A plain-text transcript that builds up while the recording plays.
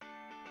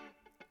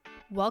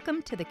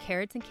Welcome to the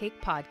Carrots and Cake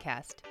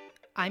podcast.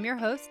 I'm your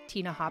host,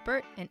 Tina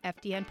Hoppert, an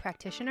FDN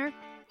practitioner,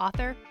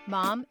 author,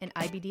 mom, and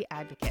IBD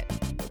advocate.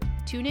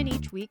 Tune in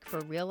each week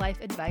for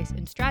real-life advice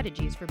and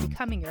strategies for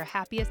becoming your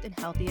happiest and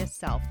healthiest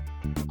self,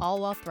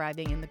 all while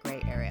thriving in the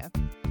gray area.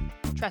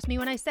 Trust me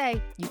when I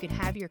say you can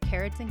have your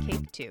carrots and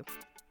cake too.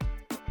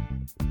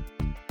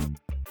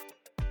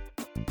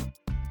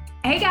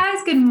 Hey guys,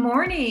 good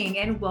morning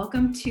and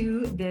welcome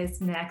to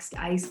this next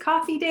iced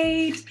coffee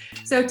date.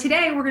 So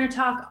today we're going to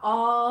talk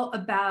all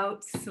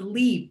about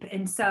sleep.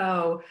 And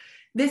so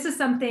this is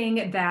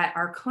something that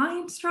our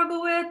clients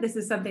struggle with. This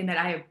is something that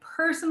I have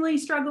personally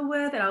struggled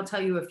with, and I'll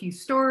tell you a few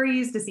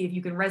stories to see if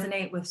you can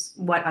resonate with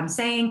what I'm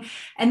saying.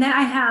 And then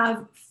I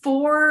have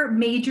 4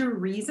 major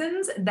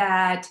reasons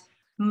that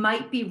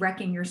might be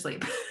wrecking your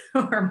sleep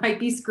or might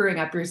be screwing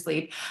up your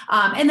sleep.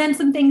 And then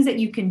some things that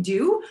you can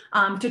do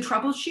to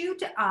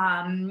troubleshoot.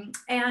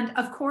 And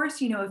of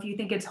course, if you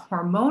think it's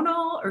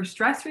hormonal or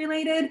stress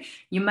related,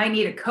 you might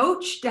need a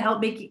coach to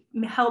help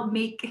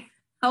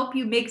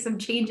you make some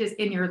changes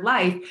in your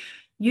life.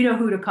 You know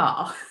who to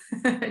call.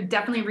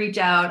 Definitely reach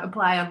out,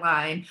 apply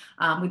online.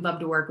 We'd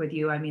love to work with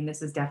you. I mean,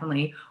 this is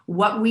definitely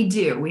what we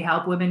do. We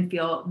help women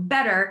feel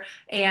better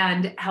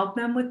and help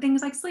them with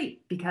things like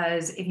sleep,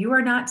 because if you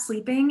are not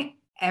sleeping,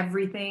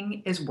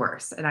 everything is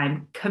worse. And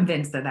I'm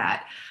convinced of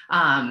that.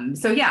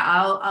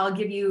 I'll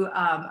give you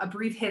a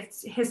brief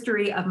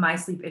history of my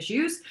sleep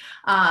issues.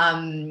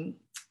 I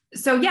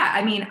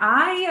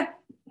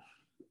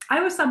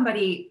was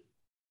somebody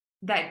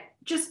that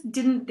just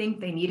didn't think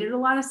they needed a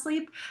lot of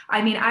sleep.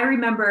 I mean, I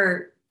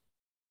remember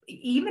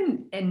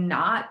even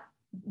not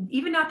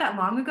that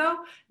long ago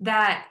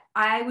that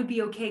I would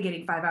be okay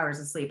getting 5 hours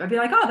of sleep. I'd be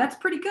like, oh, that's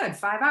pretty good,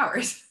 5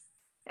 hours.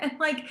 And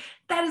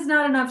that is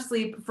not enough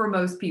sleep for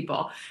most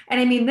people.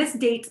 And I mean, this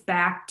dates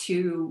back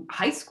to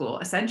high school,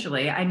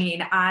 essentially. I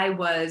mean, I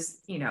was,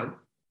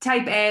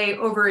 type A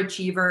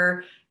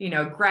overachiever,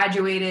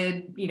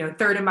 graduated,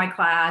 third in my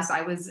class.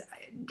 I was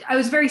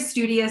very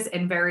studious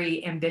and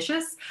very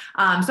ambitious.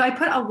 So I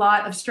put a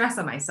lot of stress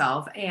on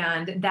myself.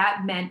 And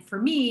that meant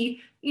for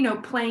me,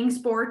 playing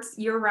sports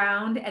year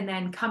round and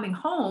then coming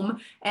home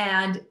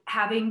and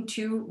having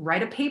to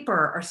write a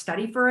paper or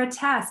study for a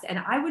test. And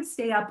I would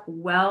stay up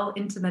well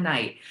into the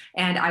night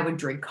and I would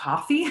drink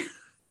coffee.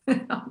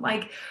 I'm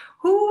like,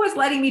 who was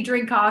letting me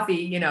drink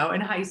coffee, in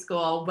high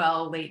school,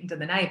 well, late into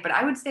the night? But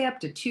I would stay up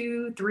to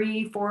 2,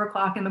 3, 4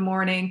 o'clock in the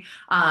morning,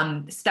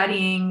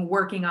 studying,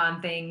 working on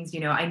things.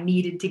 I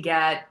needed to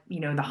get, the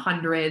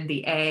 100,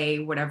 the A,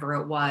 whatever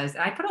it was.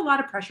 And I put a lot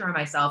of pressure on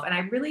myself, and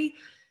I really,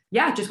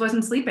 just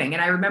wasn't sleeping.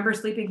 And I remember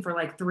sleeping for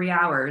like 3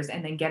 hours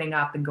and then getting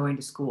up and going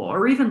to school,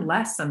 or even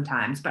less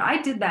sometimes. But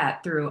I did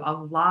that through a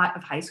lot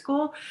of high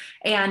school.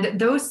 And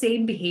those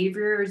same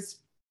behaviors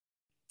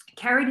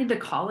carried into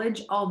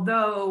college,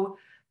 although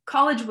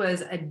college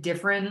was a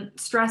different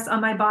stress on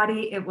my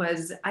body. It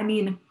was,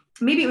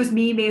 maybe it was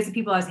me, maybe it was the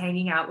people I was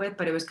hanging out with,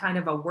 but it was kind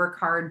of a work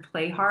hard,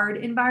 play hard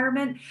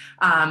environment.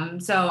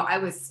 So I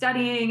was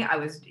studying, I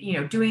was,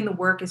 doing the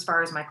work as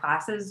far as my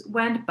classes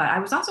went, but I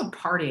was also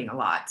partying a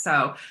lot.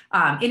 So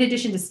in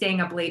addition to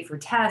staying up late for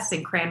tests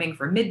and cramming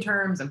for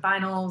midterms and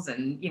finals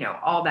and,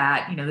 all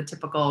that, the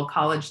typical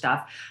college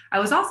stuff, I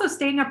was also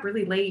staying up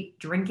really late,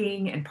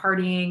 drinking and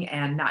partying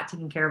and not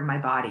taking care of my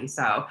body.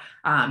 So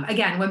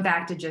again, went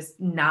back to just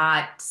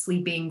not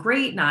sleeping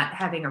great, not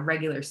having a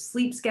regular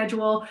sleep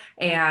schedule.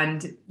 And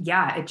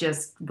it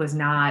just was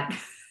not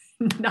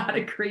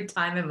a great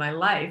time in my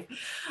life.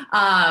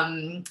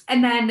 And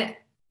then,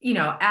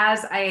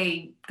 as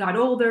I got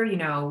older,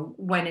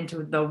 went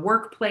into the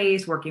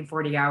workplace, working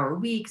 40-hour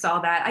weeks,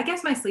 all that, I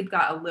guess my sleep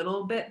got a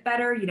little bit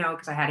better,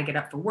 because I had to get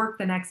up for work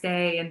the next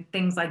day and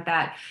things like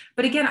that.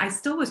 But again, I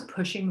still was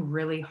pushing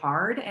really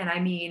hard. And I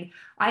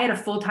had a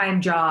full-time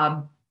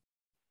job,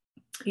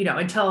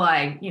 until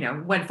I,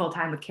 went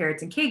full-time with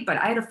Carrots and Cake, but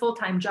I had a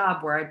full-time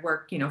job where I'd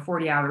work,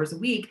 40 hours a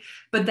week,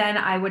 but then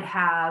I would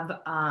have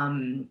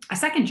a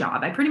second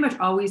job. I pretty much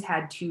always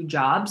had 2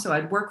 jobs. So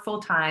I'd work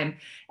full-time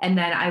and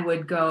then I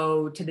would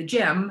go to the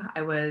gym.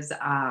 I was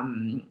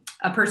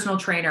a personal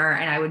trainer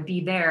and I would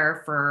be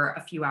there for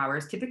a few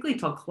hours, typically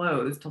till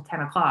 10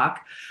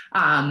 o'clock,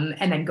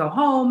 and then go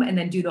home and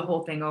then do the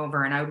whole thing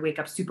over. And I would wake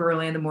up super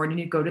early in the morning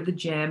to go to the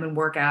gym and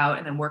work out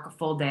and then work a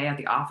full day at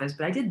the office.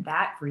 But I did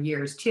that for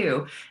years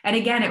too. And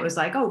again, it was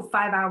like, 5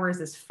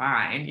 hours is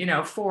fine,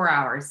 4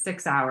 hours,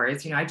 6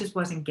 hours, I just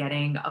wasn't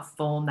getting a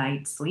full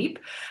night's sleep.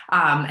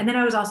 And then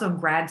I was also in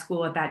grad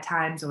school at that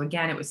time. So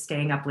again, it was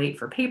staying up late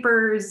for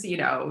papers,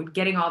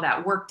 getting all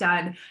that work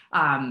done,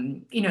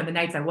 the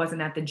nights I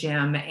wasn't at the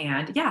gym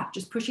and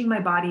just pushing my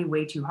body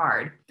way too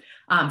hard.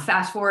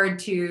 Fast forward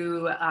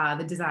to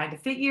the Design to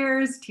Fit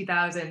years,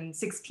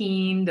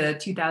 2016 to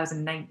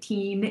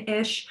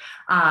 2019-ish.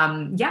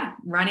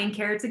 Running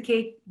Carrots and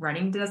Cake,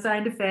 running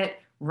Design to Fit,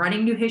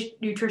 running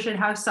Nutrition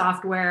House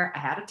software. I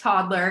had a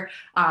toddler.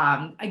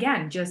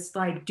 Again, just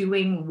like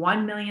doing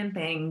 1 million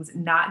things,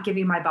 not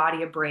giving my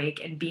body a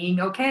break and being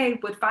okay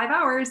with 5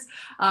 hours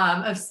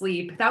of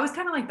sleep. That was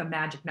kind of like the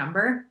magic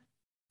number.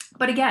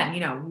 But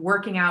again,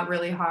 working out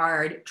really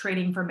hard,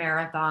 training for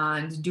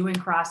marathons, doing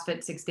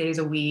CrossFit 6 days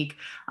a week,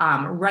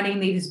 running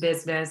these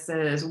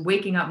businesses,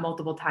 waking up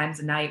multiple times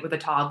a night with a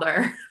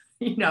toddler,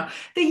 the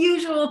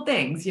usual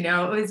things,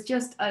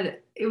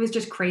 it was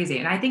just crazy.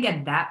 And I think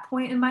at that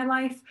point in my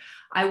life,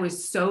 I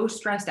was so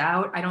stressed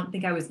out. I don't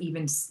think I was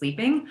even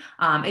sleeping.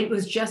 It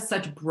was just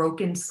such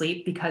broken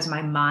sleep because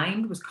my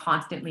mind was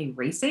constantly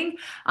racing,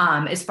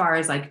 as far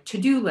as like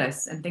to-do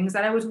lists and things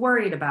that I was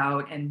worried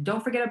about. And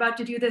don't forget about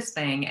to do this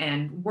thing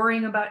and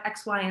worrying about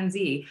X, Y, and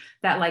Z,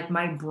 that like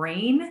my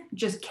brain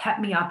just kept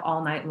me up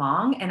all night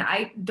long. And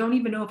I don't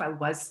even know if I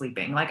was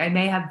sleeping. Like I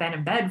may have been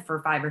in bed for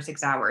 5 or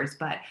 6 hours,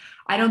 but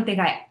I don't think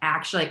I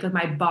actually, because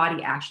my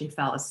body actually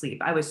fell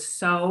asleep. I was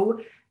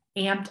so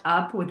amped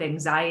up with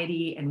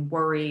anxiety and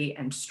worry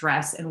and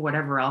stress and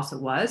whatever else it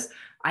was.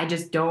 I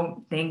just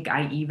don't think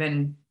I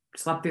even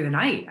slept through the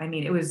night. I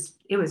mean, it was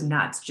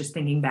nuts just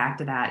thinking back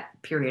to that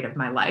period of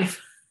my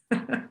life.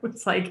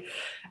 It's like,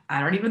 I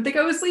don't even think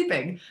I was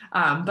sleeping.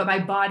 But my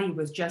body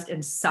was just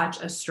in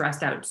such a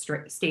stressed out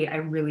state. I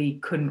really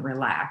couldn't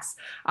relax.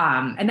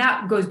 And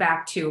that goes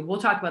back to, we'll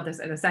talk about this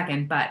in a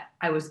second, but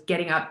I was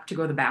getting up to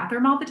go to the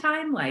bathroom all the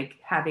time, like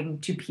having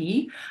to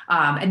pee.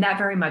 And that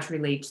very much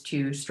relates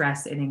to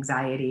stress and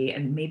anxiety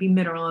and maybe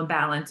mineral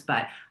imbalance,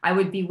 but I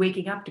would be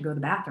waking up to go to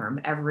the bathroom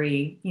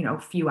every,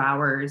 few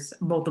hours,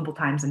 multiple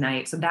times a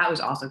night. So that was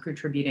also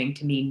contributing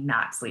to me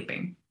not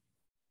sleeping.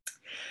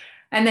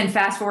 And then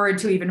fast forward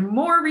to even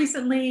more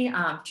recently,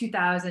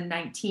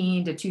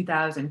 2019 to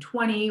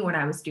 2020, when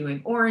I was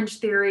doing Orange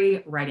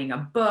Theory, writing a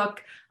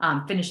book,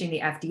 finishing the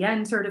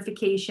FDN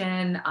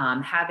certification,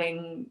 I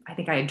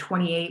think I had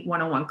 28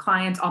 one-on-one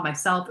clients all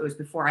myself. It was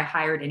before I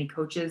hired any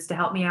coaches to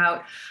help me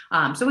out.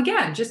 So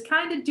again, just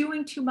kind of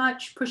doing too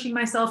much, pushing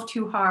myself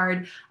too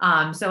hard.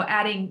 So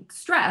adding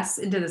stress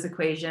into this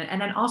equation. And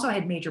then also I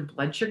had major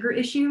blood sugar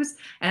issues.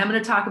 And I'm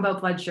going to talk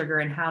about blood sugar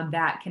and how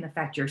that can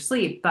affect your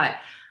sleep. But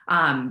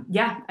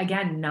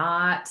again,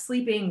 not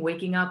sleeping,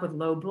 waking up with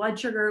low blood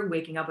sugar,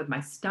 waking up with my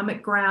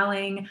stomach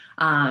growling,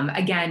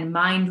 again,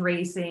 mind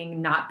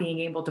racing, not being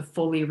able to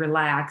fully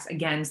relax,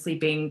 again,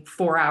 sleeping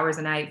 4 hours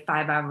a night,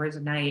 5 hours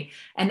a night.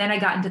 And then I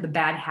got into the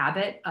bad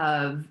habit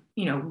of,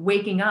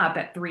 waking up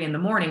at 3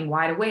 a.m,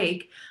 wide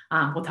awake.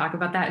 We'll talk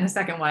about that in a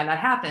second, why that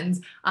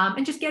happens,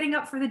 and just getting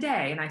up for the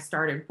day. And I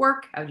started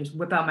work. I would just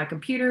whip out my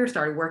computer,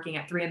 started working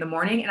at 3 a.m.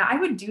 And I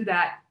would do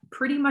that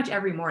pretty much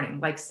every morning,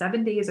 like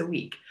 7 days a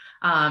week.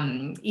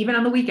 Even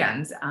on the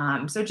weekends.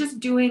 So just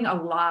doing a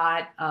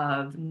lot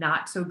of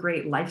not so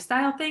great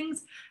lifestyle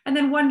things and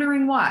then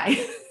wondering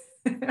why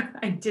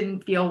I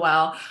didn't feel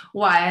well,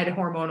 why I had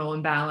hormonal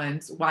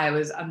imbalance, why I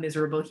was a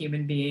miserable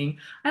human being.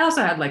 I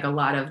also had like a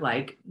lot of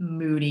like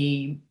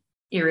moody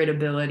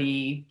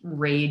irritability,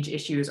 rage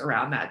issues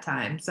around that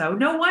time. So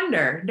no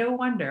wonder,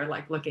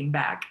 like looking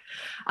back.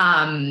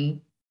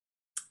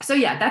 So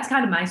yeah, that's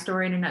kind of my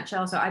story in a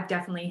nutshell. So I've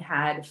definitely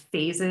had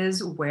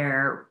phases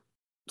where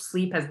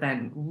sleep has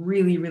been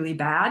really, really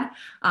bad.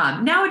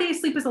 Nowadays,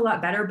 sleep is a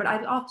lot better, but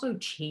I've also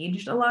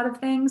changed a lot of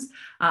things.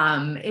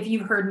 If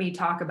you've heard me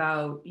talk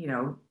about,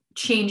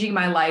 changing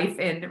my life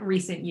in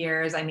recent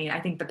years, I mean, I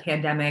think the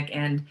pandemic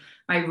and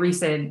my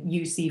recent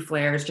UC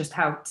flares, just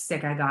how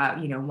sick I got,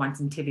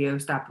 once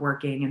Entyvio stopped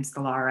working and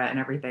Stelara and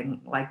everything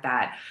like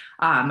that.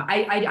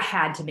 I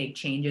had to make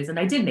changes and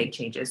I did make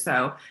changes.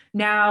 So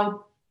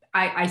now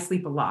I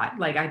sleep a lot.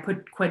 Like I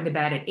put Quinn to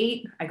bed at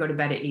 8, I go to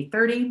bed at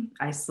 8:30,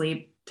 I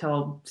sleep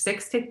till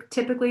 6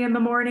 typically in the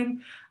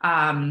morning.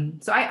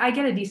 So I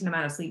get a decent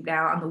amount of sleep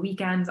now. On the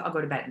weekends, I'll go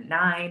to bed at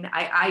 9.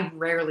 I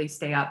rarely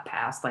stay up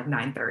past like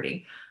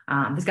 9:30.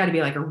 There's got to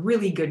be like a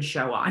really good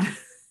show on.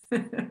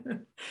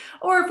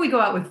 Or if we go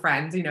out with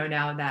friends,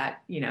 now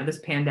that, this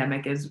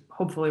pandemic is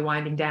hopefully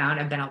winding down,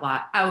 I've been a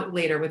lot out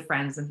later with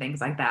friends and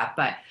things like that.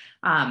 But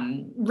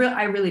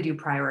I really do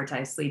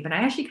prioritize sleep. And I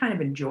actually kind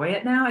of enjoy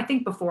it now. I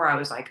think before I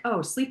was like,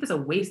 oh, sleep is a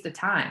waste of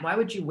time. Why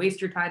would you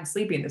waste your time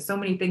sleeping? There's so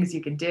many things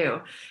you can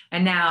do.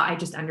 And now I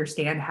just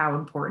understand how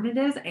important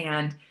it is.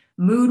 And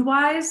mood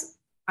wise,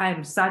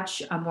 I'm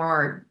such a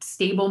more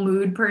stable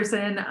mood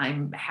person.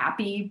 I'm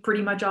happy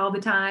pretty much all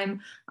the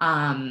time.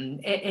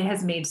 It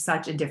has made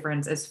such a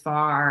difference as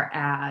far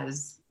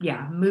as,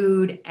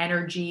 mood,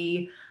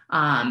 energy,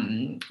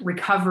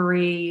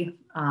 recovery,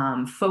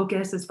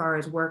 focus as far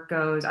as work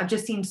goes. I've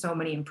just seen so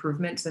many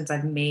improvements since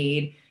I've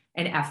made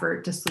an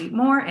effort to sleep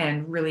more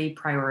and really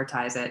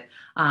prioritize it.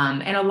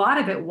 And a lot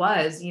of it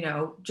was,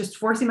 just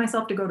forcing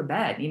myself to go to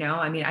bed.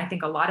 I mean, I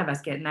think a lot of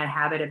us get in that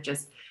habit of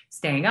just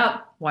staying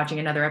up, watching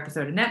another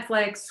episode of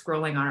Netflix,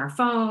 scrolling on our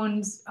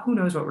phones, who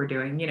knows what we're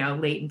doing,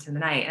 late into the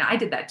night. And I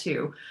did that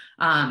too,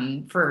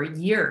 for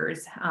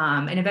years.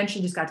 And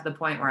eventually just got to the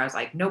point where I was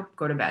like, nope,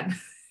 go to bed.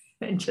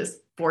 And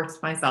just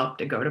forced myself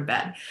to go to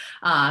bed.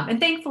 And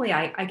thankfully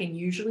I can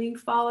usually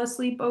fall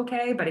asleep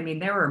okay. But I mean,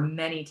 there were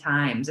many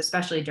times,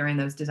 especially during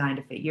those Design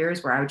to Fit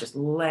years, where I would just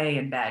lay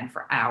in bed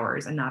for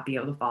hours and not be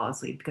able to fall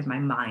asleep because my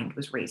mind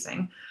was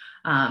racing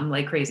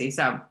like crazy.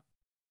 So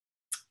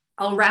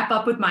I'll wrap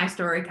up with my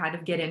story, kind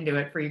of get into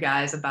it for you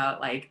guys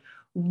about like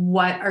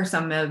what are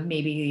some of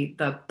maybe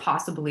the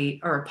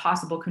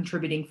possible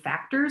contributing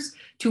factors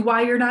to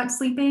why you're not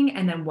sleeping,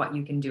 and then what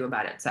you can do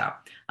about it. So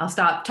I'll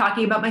stop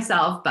talking about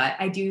myself, but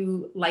I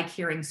do like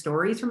hearing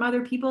stories from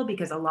other people,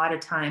 because a lot of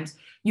times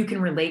you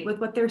can relate with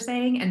what they're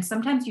saying. And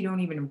sometimes you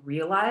don't even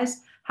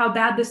realize how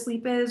bad the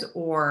sleep is,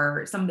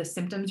 or some of the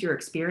symptoms you're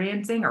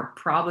experiencing are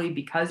probably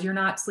because you're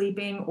not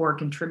sleeping or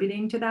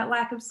contributing to that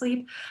lack of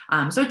sleep.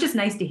 So it's just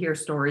nice to hear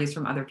stories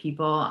from other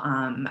people.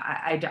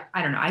 I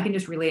don't know. I can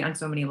just relate on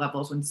so many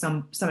levels when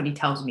somebody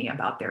tells me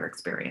about their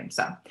experience.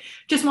 So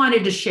just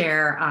wanted to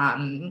share,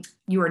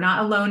 you are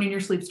not alone in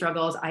your sleep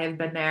struggles. I have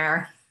been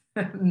there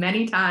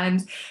many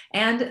times.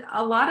 And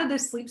a lot of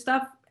this sleep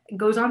stuff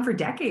goes on for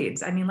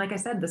decades. I mean, like I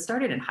said, this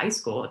started in high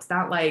school. It's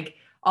not like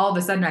all of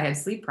a sudden I had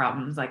sleep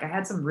problems. Like I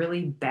had some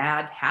really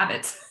bad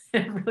habits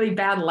and really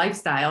bad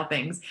lifestyle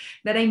things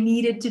that I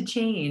needed to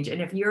change.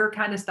 And if you're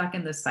kind of stuck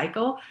in this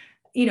cycle,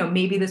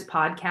 maybe this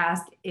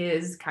podcast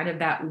is kind of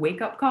that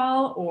wake up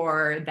call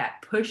or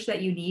that push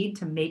that you need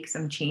to make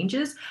some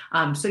changes,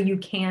 so you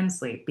can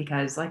sleep.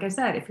 Because like I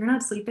said, if you're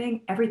not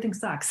sleeping, everything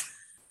sucks.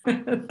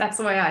 That's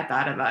the way I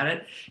thought about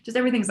it. Just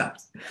everything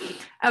sucks.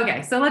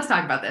 Okay, so let's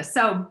talk about this.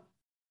 So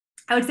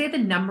I would say the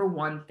number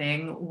one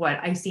thing, what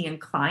I see in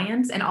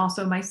clients and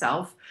also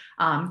myself,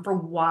 for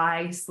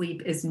why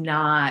sleep is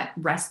not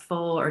restful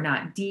or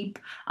not deep,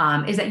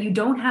 is that you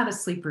don't have a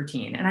sleep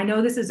routine. And I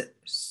know this is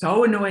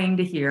so annoying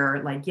to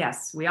hear. Like,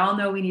 yes, we all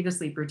know we need a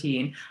sleep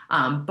routine,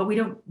 but we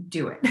don't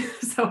do it.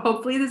 So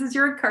hopefully this is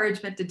your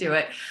encouragement to do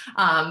it.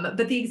 But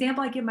the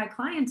example I give my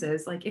clients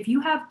is, like, if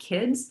you have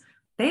kids,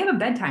 they have a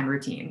bedtime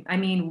routine. I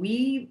mean,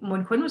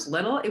 when Quinn was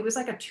little, it was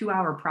like a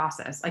 2-hour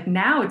process. Like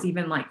now it's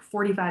even like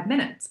 45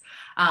 minutes.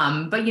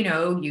 But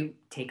you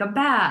take a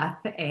bath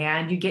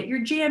and you get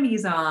your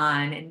jammies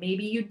on, and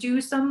maybe you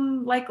do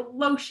some like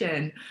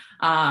lotion.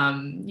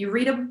 You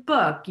read a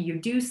book, you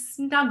do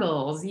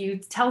snuggles, you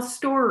tell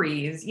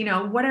stories,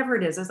 whatever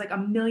it is. There's like a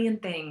million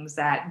things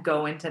that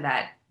go into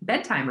that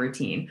bedtime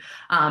routine.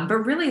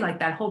 But really, like,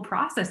 that whole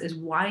process is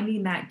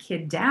winding that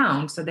kid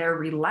down so they're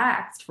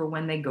relaxed for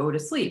when they go to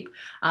sleep.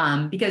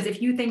 Because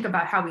if you think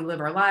about how we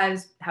live our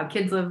lives, how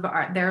kids live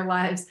their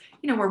lives,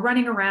 we're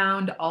running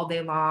around all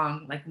day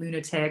long like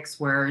lunatics.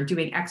 We're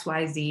doing X,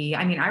 Y, Z.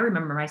 I mean, I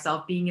remember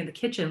myself being in the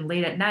kitchen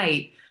late at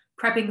night,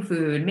 prepping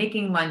food,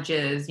 making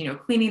lunches,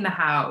 cleaning the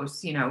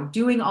house,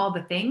 doing all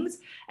the things,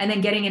 and then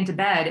getting into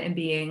bed and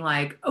being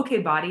like, okay,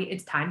 body,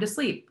 it's time to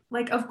sleep.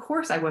 Like, of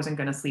course I wasn't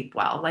going to sleep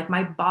well. Like,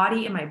 my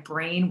body and my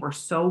brain were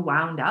so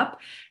wound up.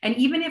 And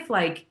even if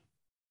like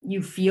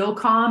you feel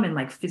calm and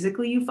like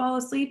physically you fall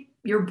asleep,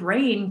 your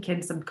brain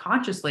can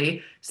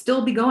subconsciously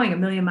still be going a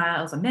million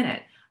miles a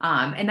minute.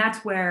 And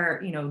that's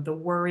where, the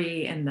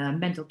worry and the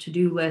mental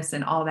to-do lists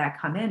and all that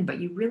come in. But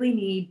you really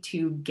need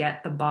to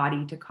get the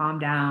body to calm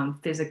down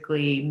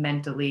physically,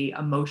 mentally,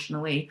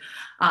 emotionally.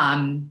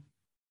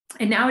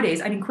 And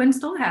nowadays, I mean, Quinn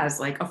still has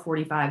like a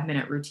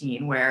 45-minute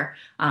routine where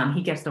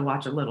he gets to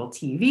watch a little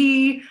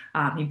TV,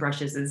 he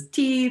brushes his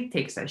teeth,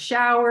 takes a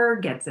shower,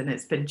 gets in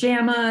his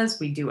pajamas.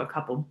 We do a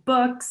couple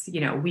books,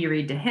 we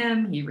read to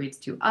him, he reads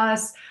to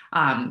us.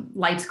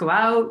 Lights go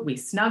out, we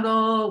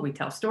snuggle, we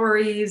tell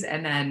stories,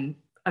 and then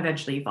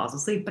eventually he falls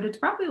asleep. But it's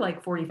probably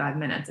like 45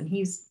 minutes and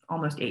he's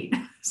almost 8.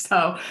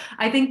 So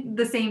I think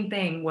the same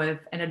thing with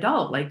an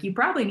adult. Like, you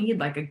probably need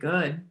like a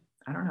good,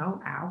 I don't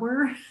know,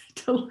 hour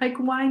to like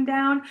wind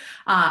down.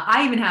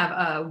 I even have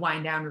a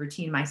wind down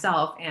routine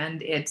myself,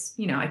 and it's,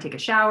 I take a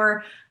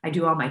shower, I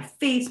do all my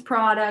face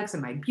products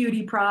and my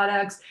beauty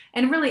products.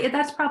 And really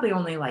that's probably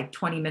only like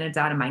 20 minutes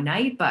out of my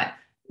night, but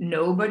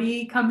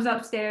nobody comes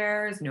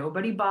upstairs,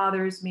 nobody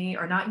bothers me,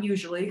 or not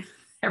usually.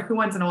 Every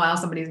once in a while,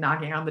 somebody's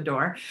knocking on the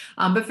door.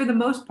 But for the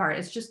most part,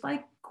 it's just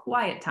like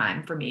quiet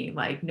time for me.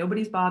 Like,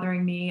 nobody's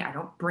bothering me. I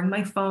don't bring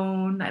my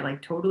phone. I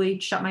like totally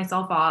shut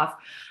myself off.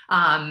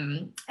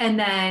 And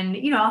then,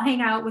 I'll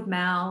hang out with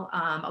Mel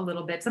a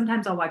little bit.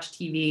 Sometimes I'll watch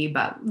TV,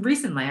 but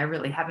recently I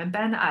really haven't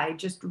been. I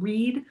just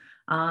read.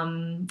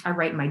 I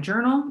write in my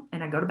journal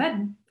and I go to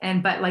bed.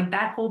 But like,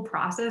 that whole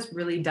process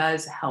really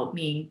does help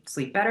me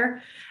sleep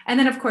better. And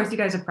then, of course, you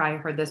guys have probably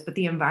heard this, but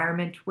the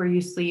environment where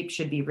you sleep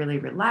should be really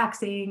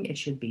relaxing. It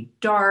should be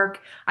dark.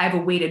 I have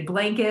a weighted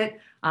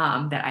blanket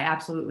that I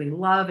absolutely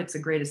love. It's the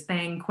greatest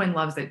thing. Quinn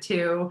loves it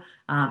too.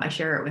 I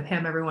share it with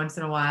him every once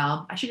in a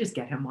while. I should just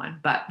get him one,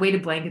 but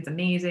weighted blanket's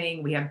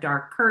amazing. We have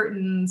dark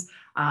curtains.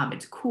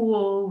 It's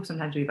cool.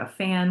 Sometimes we have a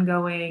fan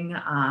going.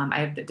 I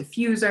have the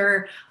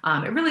diffuser.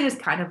 It really is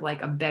kind of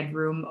like a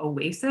bedroom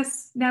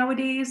oasis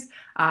nowadays.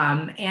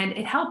 And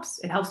it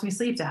helps me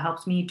sleep. It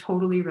helps me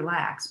totally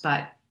relax.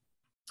 But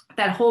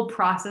that whole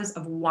process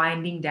of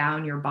winding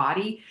down your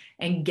body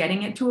and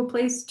getting it to a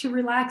place to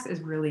relax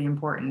is really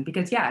important.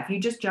 Because if you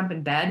just jump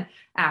in bed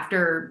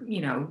after,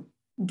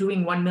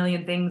 doing 1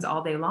 million things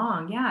all day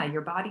long, yeah,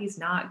 your body's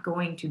not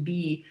going to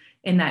be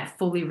in that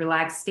fully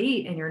relaxed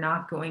state, and you're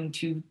not going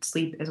to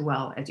sleep as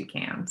well as you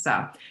can.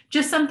 So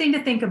just something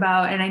to think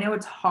about. And I know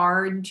it's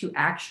hard to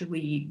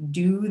actually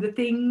do the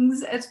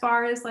things as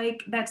far as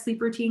like that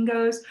sleep routine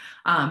goes.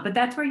 But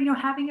that's where,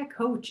 having a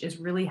coach is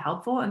really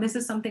helpful. And this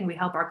is something we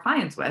help our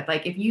clients with.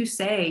 Like if you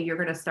say you're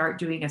going to start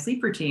doing a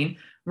sleep routine,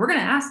 we're going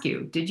to ask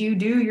you, did you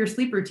do your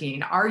sleep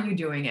routine? Are you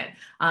doing it?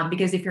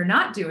 Because if you're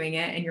not doing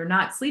it and you're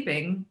not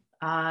sleeping,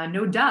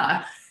 no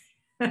duh.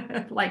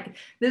 Like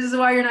this is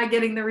why you're not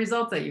getting the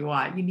results that you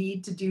want. You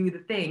need to do the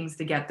things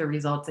to get the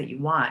results that you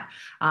want.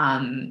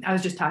 I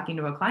was just talking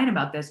to a client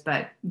about this,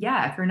 but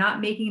yeah, if you're not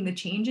making the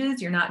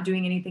changes, you're not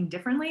doing anything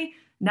differently,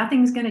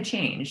 nothing's going to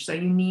change. So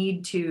you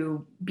need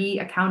to be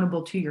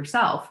accountable to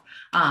yourself.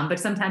 But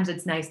sometimes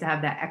it's nice to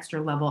have that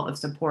extra level of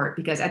support,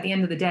 because at the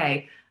end of the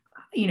day,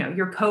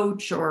 your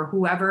coach or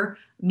whoever,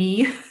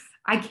 me,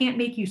 I can't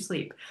make you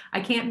sleep.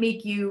 I can't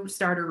make you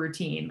start a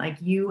routine. Like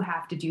you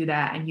have to do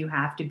that, and you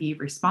have to be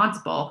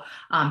responsible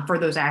for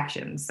those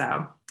actions.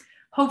 So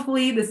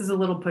hopefully this is a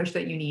little push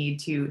that you need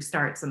to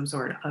start some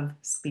sort of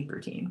sleep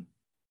routine.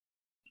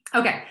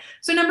 Okay,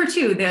 so number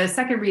 2, the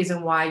second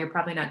reason why you're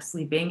probably not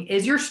sleeping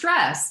is you're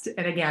stressed.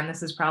 And again,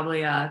 this is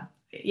probably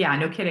yeah,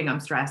 no kidding, I'm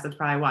stressed. That's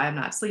probably why I'm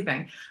not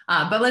sleeping.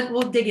 But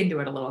we'll dig into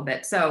it a little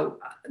bit. So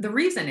the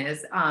reason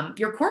is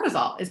your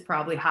cortisol is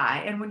probably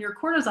high. And when your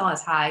cortisol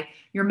is high,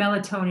 your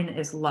melatonin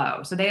is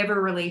low. So they have a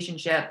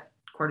relationship.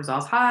 Cortisol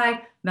is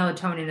high,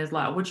 melatonin is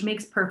low, which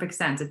makes perfect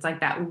sense. It's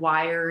like that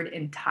wired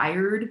and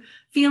tired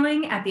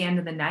feeling at the end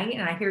of the night.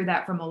 And I hear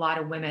that from a lot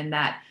of women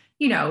that,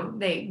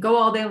 they go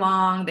all day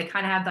long. They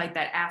kind of have like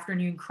that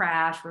afternoon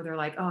crash where they're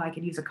like, oh, I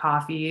could use a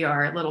coffee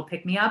or a little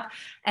pick me up.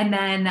 And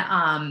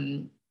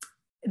then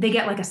they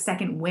get like a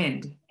second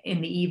wind in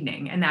the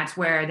evening. And that's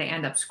where they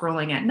end up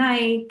scrolling at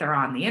night. They're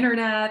on the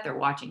internet, they're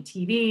watching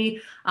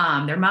TV,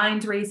 their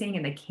mind's racing,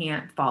 and they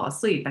can't fall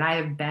asleep. And I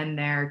have been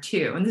there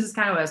too. And this is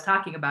kind of what I was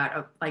talking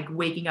about, like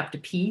waking up to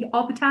pee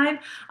all the time,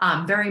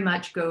 very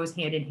much goes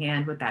hand in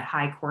hand with that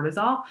high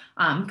cortisol.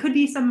 Could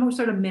be some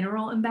sort of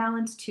mineral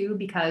imbalance too,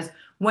 because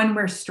when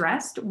we're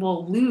stressed,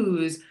 we'll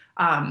lose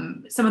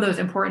some of those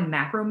important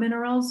macro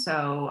minerals.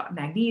 So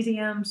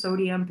magnesium,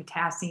 sodium,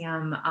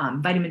 potassium,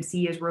 vitamin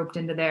C is roped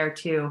into there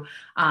too.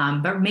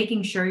 But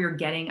making sure you're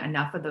getting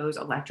enough of those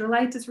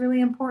electrolytes is really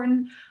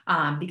important,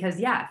 because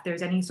yeah, if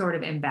there's any sort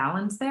of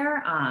imbalance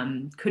there,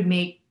 could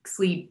make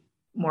sleep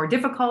more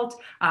difficult.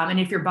 And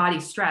if your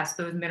body's stressed,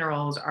 those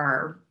minerals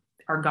are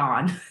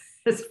gone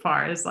as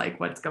far as like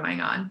what's going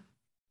on.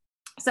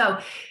 So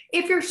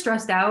if you're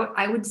stressed out,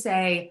 I would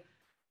say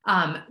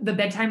the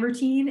bedtime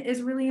routine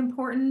is really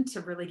important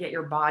to really get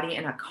your body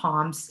in a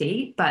calm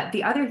state. But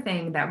the other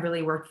thing that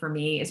really worked for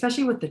me,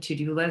 especially with the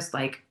to-do list,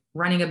 like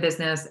running a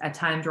business, at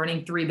times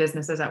running 3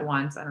 businesses at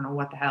once, I don't know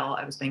what the hell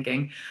I was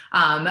thinking.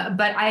 But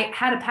I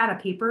had a pad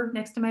of paper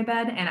next to my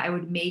bed, and I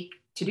would make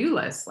to-do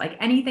lists, like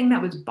anything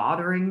that was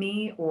bothering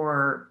me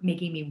or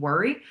making me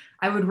worry,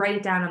 I would write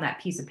it down on that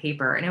piece of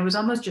paper. And it was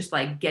almost just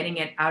like getting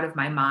it out of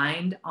my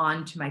mind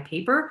onto my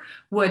paper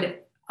would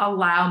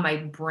allow my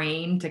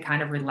brain to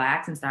kind of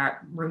relax and start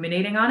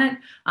ruminating on it.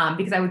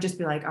 Because I would just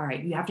be like, all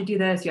right, you have to do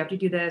this, you have to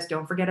do this,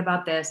 don't forget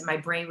about this. And my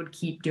brain would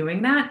keep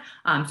doing that.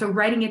 So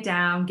writing it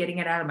down, getting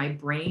it out of my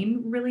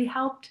brain really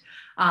helped.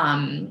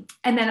 And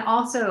then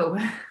also,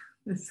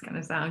 this is going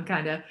to sound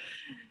kind of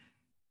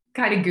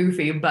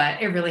goofy,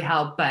 but it really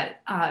helped. But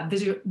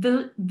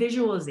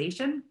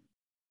visualization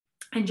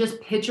and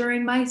just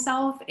picturing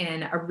myself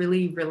in a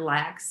really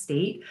relaxed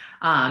state.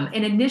 And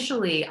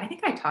initially, I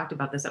think I talked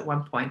about this at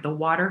one point, the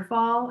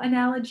waterfall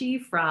analogy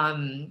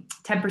from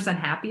 10%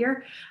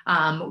 Happier,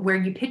 where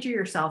you picture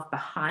yourself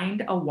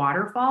behind a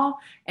waterfall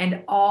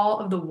and all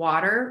of the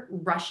water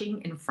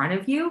rushing in front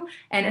of you.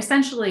 And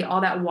essentially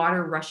all that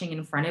water rushing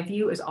in front of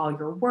you is all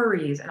your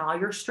worries and all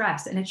your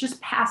stress. And it's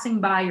just passing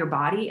by your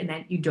body, and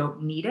then you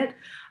don't need it.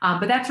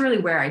 But that's really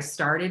where I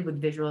started with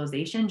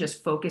visualization,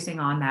 just focusing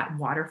on that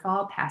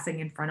waterfall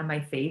passing in front of my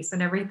face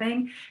and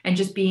everything, and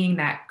just being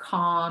that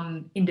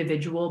calm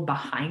individual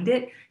behind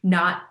it,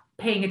 not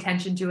paying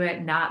attention to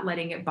it, not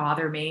letting it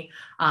bother me.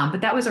 But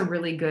that was a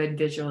really good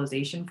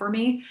visualization for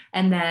me.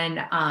 And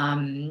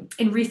then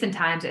in recent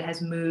times, it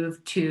has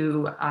moved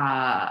to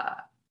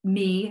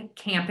me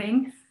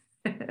camping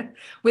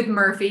with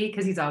Murphy,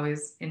 because he's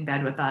always in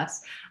bed with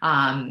us.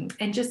 And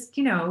just,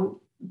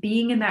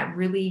 being in that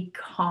really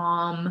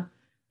calm,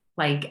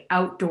 like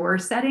outdoor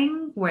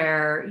setting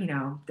where,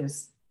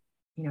 there's,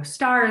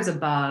 stars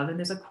above and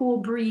there's a cool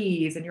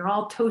breeze and you're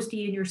all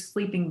toasty in your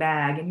sleeping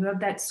bag and you have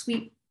that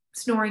sweet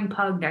snoring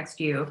pug next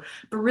to you,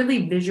 but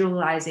really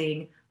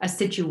visualizing a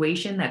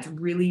situation that's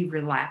really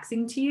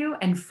relaxing to you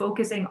and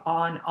focusing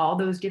on all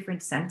those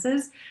different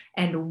senses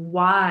and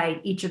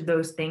why each of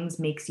those things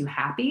makes you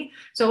happy.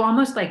 So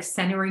almost like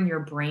centering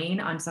your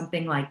brain on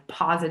something like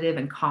positive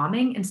and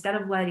calming instead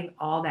of letting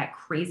all that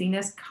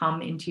craziness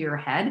come into your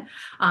head.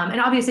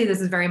 And obviously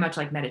this is very much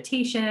like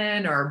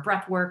meditation or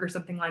breath work or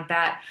something like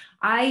that.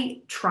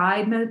 I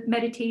tried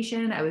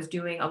meditation. I was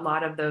doing a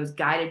lot of those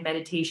guided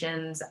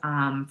meditations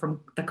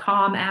from the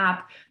Calm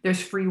app.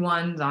 There's free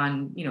ones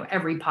on,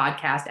 every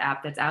podcast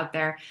app that's out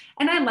there.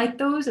 And I like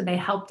those and they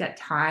helped at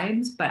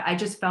times, but I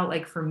just felt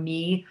like for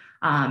me,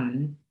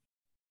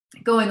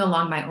 going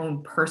along my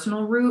own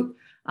personal route,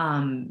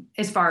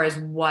 as far as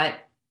what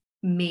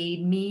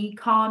made me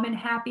calm and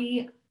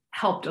happy,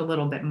 helped a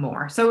little bit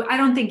more. So I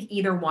don't think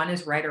either one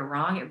is right or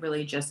wrong. It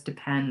really just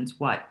depends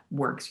what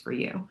works for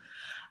you.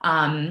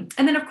 And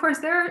then of course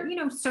there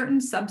are, certain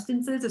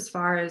substances as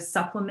far as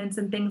supplements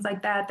and things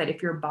like that, that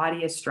if your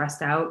body is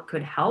stressed out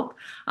could help.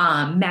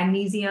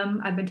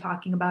 Magnesium, I've been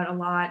talking about a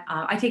lot.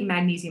 I take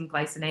magnesium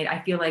glycinate. I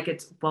feel like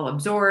it's well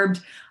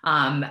absorbed.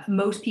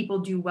 Most people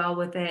do well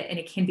with it and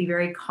it can be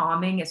very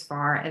calming as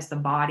far as the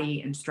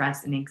body and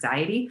stress and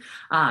anxiety.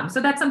 So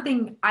that's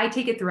something I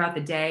take it throughout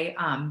the day.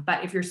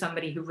 But if you're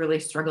somebody who really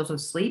struggles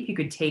with sleep, you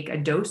could take a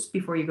dose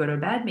before you go to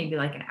bed, maybe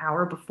like an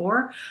hour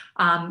before.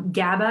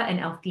 GABA and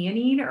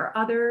L-theanine or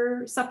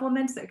other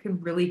supplements that can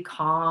really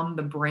calm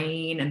the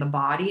brain and the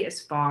body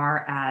as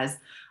far as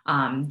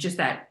just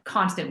that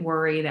constant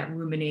worry, that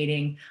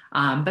ruminating.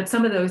 But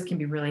some of those can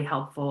be really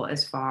helpful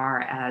as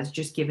far as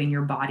just giving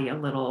your body a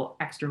little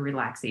extra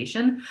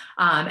relaxation.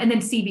 And then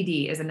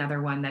CBD is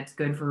another one that's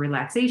good for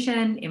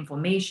relaxation,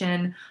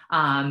 inflammation.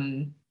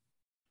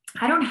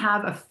 I don't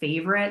have a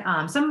favorite.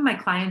 Some of my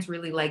clients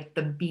really like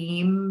the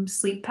Beam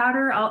sleep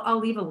powder. I'll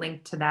leave a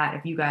link to that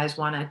if you guys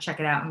want to check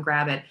it out and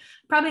grab it.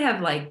 Probably have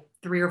like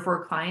 3 or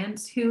 4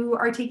 clients who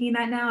are taking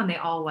that now and they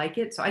all like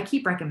it. So I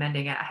keep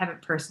recommending it. I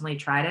haven't personally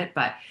tried it,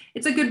 but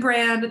it's a good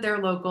brand. They're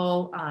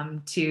local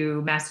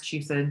to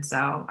Massachusetts.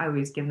 So I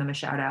always give them a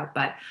shout out,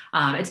 but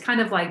it's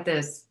kind of like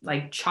this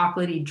like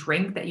chocolatey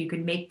drink that you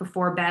can make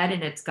before bed.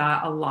 And it's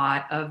got a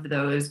lot of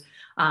those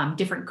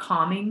different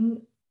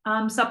calming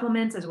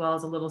supplements as well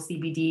as a little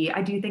CBD.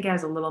 I do think it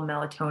has a little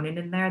melatonin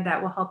in there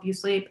that will help you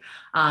sleep.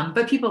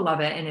 But people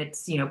love it and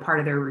it's, part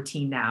of their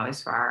routine now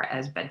as far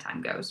as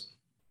bedtime goes.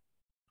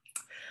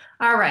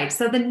 All right,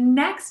 so the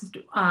next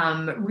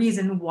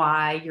reason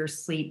why your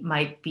sleep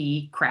might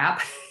be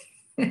crap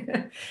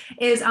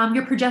is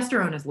your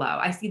progesterone is low.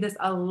 I see this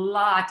a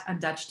lot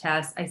on Dutch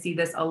tests. I see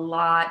this a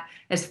lot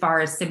as far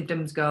as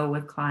symptoms go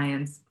with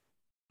clients.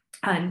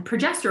 And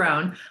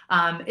progesterone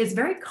is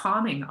very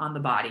calming on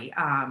the body.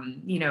 I've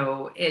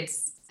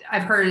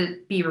heard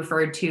it be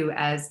referred to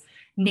as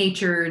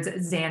nature's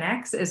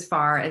Xanax as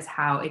far as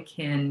how it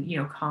can,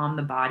 calm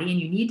the body.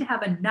 And you need to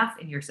have enough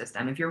in your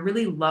system. If you're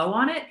really low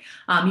on it,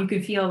 you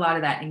can feel a lot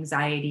of that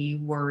anxiety,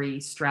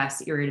 worry,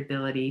 stress,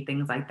 irritability,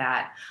 things like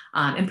that.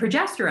 And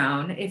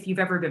progesterone, if you've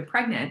ever been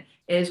pregnant,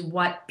 is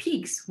what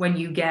peaks when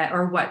you get,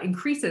 or what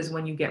increases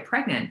when you get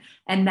pregnant.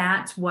 And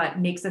that's what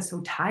makes us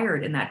so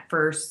tired in that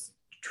first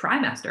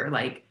trimester.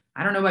 Like,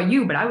 I don't know about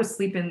you, but I was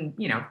sleeping,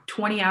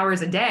 20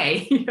 hours a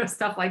day,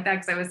 stuff like that,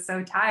 because I was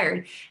so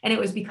tired. And it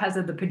was because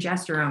of the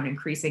progesterone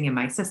increasing in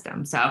my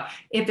system. So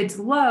if it's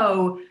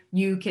low,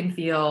 you can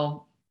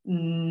feel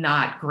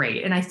not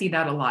great. And I see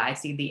that a lot. I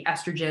see the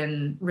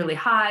estrogen really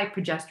high,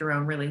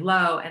 progesterone really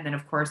low, and then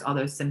of course all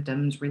those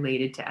symptoms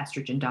related to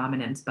estrogen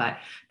dominance. But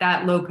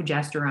that low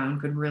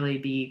progesterone could really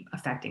be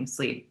affecting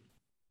sleep.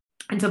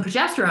 And so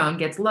progesterone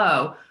gets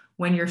low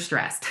when you're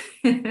stressed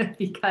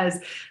because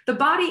the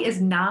body is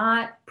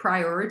not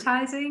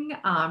prioritizing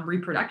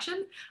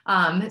reproduction.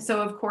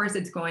 So of course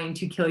it's going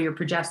to kill your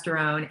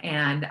progesterone,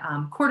 and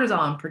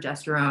cortisol and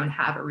progesterone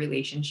have a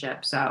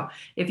relationship. So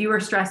if you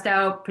are stressed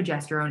out,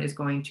 progesterone is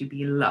going to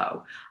be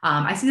low.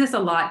 I see this a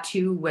lot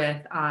too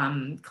with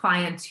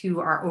clients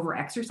who are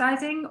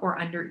over-exercising or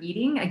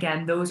under-eating.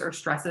 Again, those are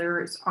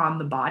stressors on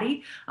the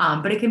body,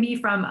 but it can be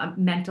from a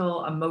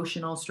mental,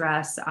 emotional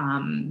stress.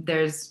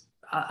 There's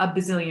a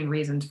bazillion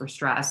reasons for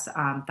stress,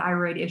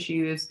 thyroid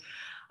issues,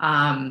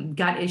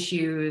 gut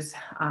issues.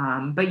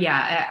 But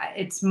yeah,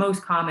 it's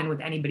most common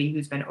with anybody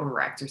who's been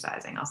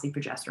over-exercising. I'll see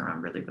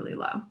progesterone really, really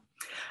low.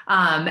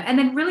 And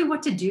then really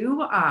what to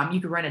do,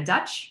 you could run a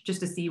Dutch just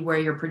to see where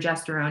your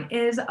progesterone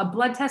is. A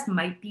blood test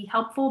might be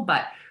helpful,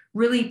 but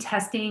really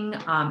testing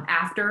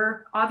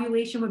after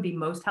ovulation would be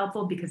most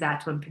helpful because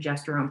that's when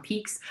progesterone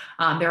peaks.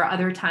 There are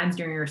other times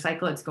during your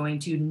cycle it's going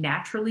to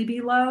naturally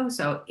be low.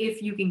 So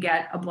if you can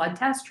get a blood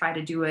test, try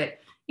to do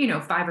it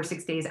 5 or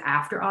 6 days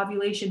after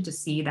ovulation to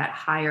see that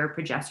higher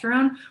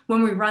progesterone.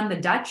 When we run the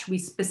Dutch, we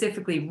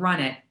specifically run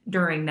it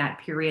during that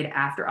period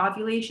after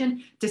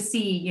ovulation to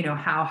see,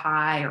 how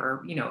high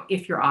or,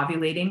 if you're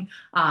ovulating,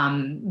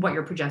 what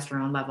your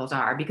progesterone levels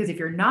are. Because if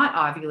you're not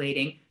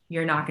ovulating,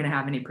 you're not going to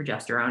have any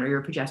progesterone, or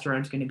your progesterone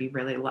is going to be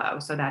really low.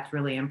 So that's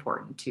really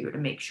important too, to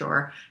make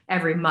sure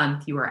every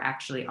month you are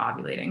actually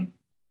ovulating.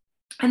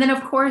 And then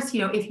of course,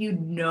 if you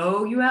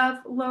know you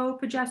have low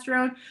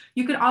progesterone,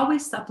 you could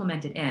always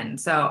supplement it in.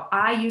 So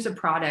I use a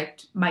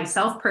product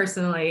myself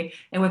personally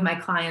and with my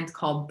clients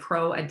called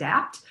Pro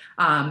Adapt.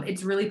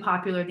 It's really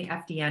popular in the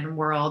FDN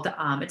world.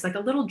 It's like a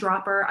little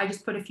dropper. I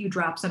just put a few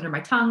drops under my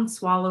tongue,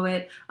 swallow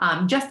it,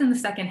 just in the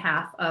second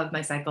half of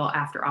my cycle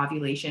after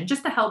ovulation,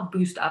 just to help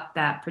boost up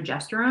that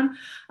progesterone.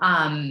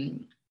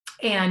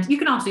 And you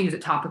can also use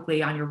it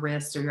topically on your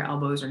wrists or your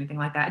elbows or anything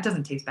like that. It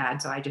doesn't taste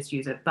bad, so I just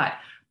use it. But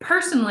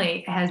personally,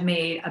 it has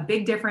made a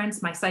big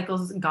difference. My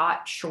cycles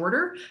got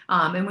shorter.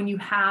 And when you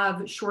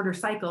have shorter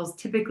cycles,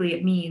 typically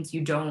it means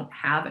you don't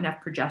have enough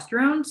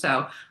progesterone.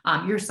 So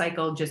your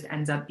cycle just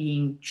ends up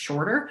being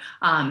shorter.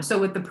 So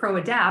with the Pro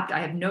Adapt, I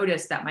have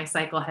noticed that my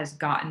cycle has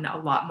gotten a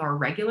lot more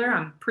regular.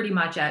 I'm pretty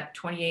much at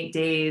 28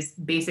 days,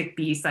 basic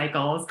B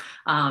cycles.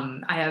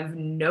 I have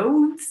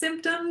no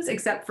symptoms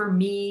except for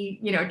me,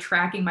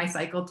 tracking my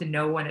cycle to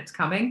know when it's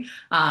coming.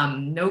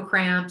 No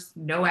cramps,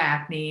 no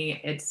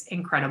acne. It's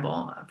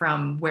incredible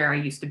from where I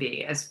used to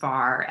be as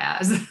far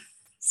as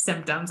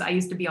symptoms. I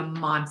used to be a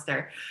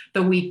monster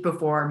the week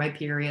before my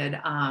period.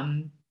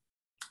 And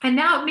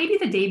now maybe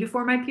the day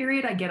before my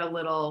period, I get a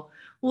little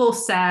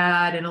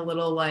sad and a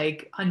little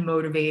like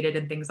unmotivated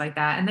and things like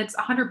that. And that's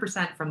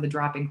 100% from the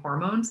dropping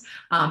hormones.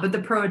 But the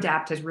Pro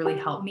Adapt has really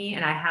helped me.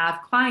 And I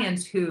have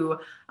clients who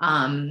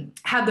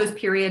have those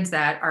periods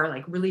that are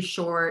like really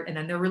short and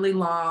then they're really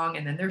long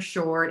and then they're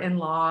short and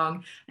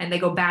long and they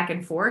go back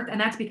and forth. And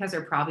that's because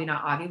they're probably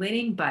not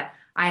ovulating, but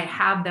I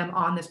have them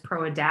on this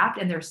Pro Adapt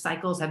and their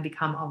cycles have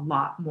become a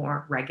lot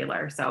more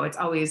regular. So it's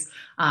always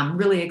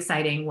really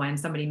exciting when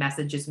somebody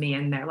messages me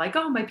and they're like,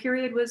 oh, my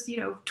period was,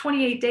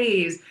 28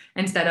 days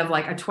instead of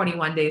like a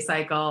 21-day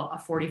cycle, a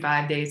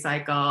 45-day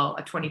cycle,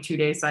 a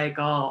 22-day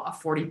cycle, a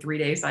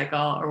 43-day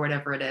cycle, or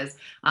whatever it is.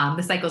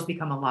 The cycles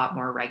become a lot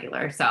more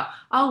regular. So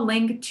I'll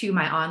link to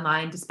my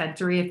online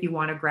dispensary if you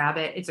want to grab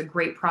it. It's a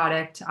great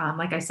product.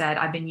 Like I said,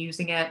 I've been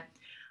using it,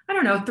 I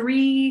don't know,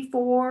 3,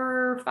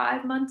 4,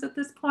 5 months at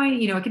this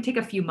point. It can take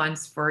a few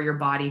months for your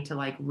body to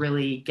like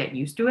really get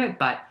used to it,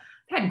 but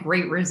I had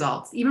great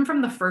results. Even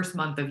from the first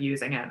month of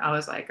using it, I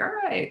was like, all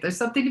right, there's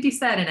something to be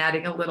said in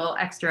adding a little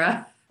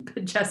extra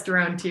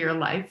progesterone to your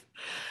life.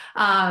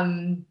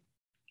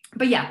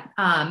 But yeah,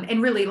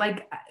 and really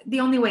like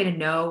the only way to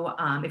know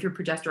if your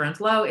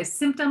progesterone's low is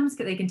symptoms,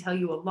 because they can tell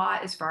you a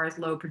lot as far as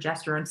low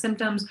progesterone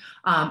symptoms,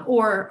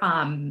 or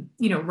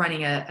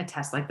running a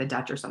test like the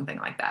Dutch or something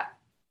like that.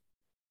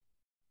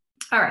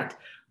 All right.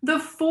 The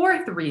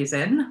fourth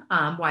reason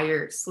why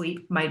your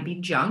sleep might be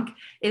junk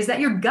is that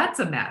your gut's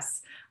a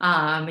mess.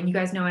 And you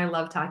guys know I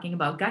love talking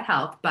about gut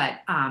health, but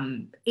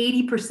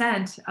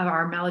 80% of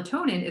our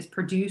melatonin is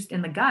produced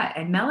in the gut.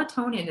 And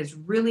melatonin is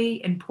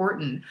really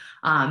important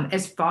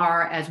as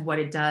far as what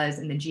it does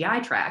in the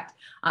GI tract.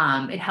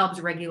 It helps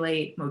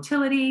regulate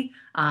motility,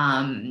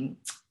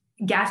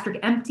 gastric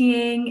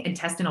emptying,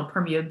 intestinal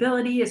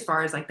permeability, as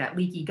far as like that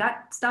leaky gut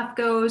stuff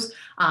goes,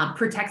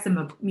 protects the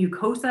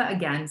mucosa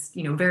against,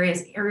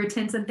 various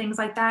irritants and things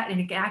like that. And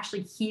it can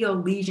actually heal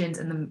lesions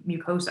in the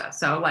mucosa.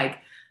 So like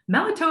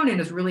melatonin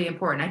is really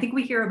important. I think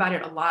we hear about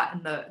it a lot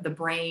in the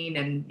brain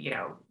and,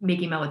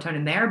 making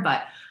melatonin there,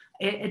 but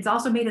it's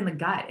also made in the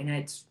gut and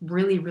it's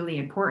really, really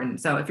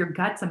important. So if your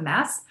gut's a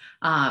mess,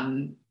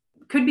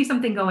 could be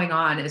something going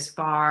on as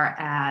far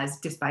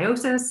as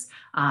dysbiosis,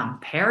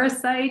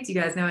 parasites. You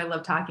guys know I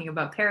love talking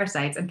about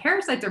parasites, and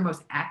parasites are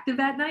most active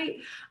at night.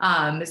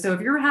 So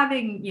if you're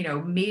having,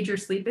 major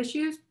sleep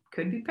issues,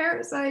 could be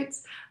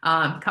parasites.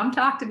 Come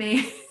talk to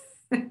me.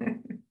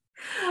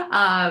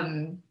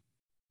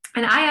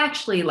 And I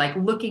actually like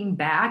looking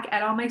back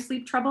at all my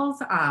sleep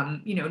troubles,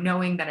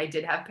 knowing that I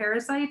did have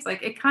parasites,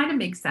 like it kind of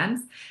makes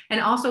sense. And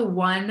also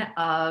one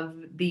of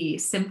the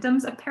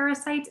symptoms of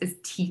parasites is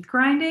teeth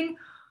grinding.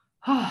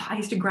 Oh, I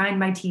used to grind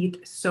my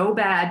teeth so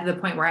bad to the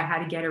point where I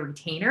had to get a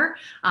retainer.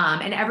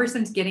 And ever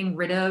since getting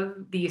rid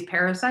of these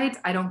parasites,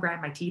 I don't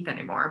grind my teeth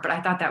anymore. But I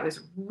thought that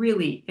was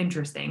really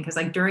interesting because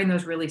like during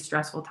those really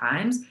stressful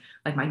times,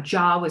 like my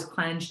jaw was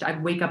clenched.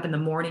 I'd wake up in the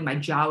morning, my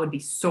jaw would be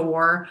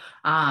sore.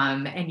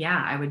 And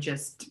yeah, I would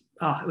just,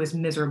 it was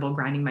miserable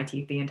grinding my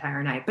teeth the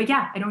entire night. But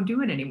yeah, I don't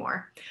do it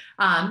anymore.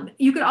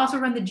 You could also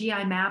run the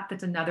GI map.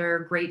 That's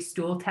another great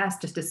stool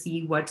test just to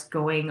see what's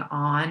going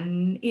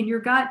on in your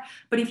gut.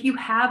 But if you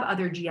have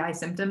other GI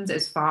symptoms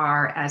as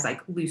far as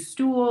like loose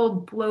stool,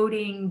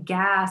 bloating,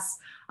 gas,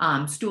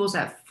 stools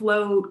that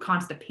float,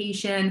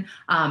 constipation,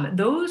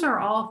 those are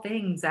all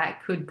things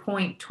that could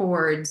point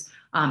towards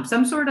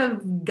some sort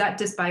of gut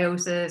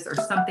dysbiosis or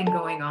something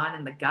going on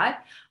in the gut.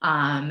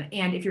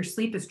 And if your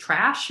sleep is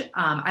trash,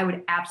 I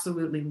would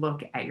absolutely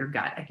look at your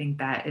gut. I think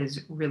that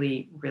is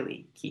really,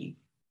 really key.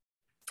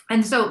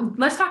 And so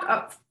let's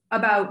talk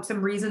about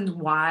some reasons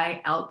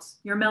why else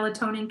your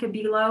melatonin could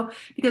be low,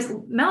 because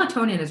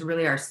melatonin is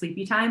really our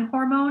sleepy time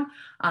hormone.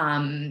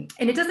 And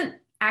it doesn't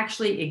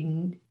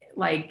actually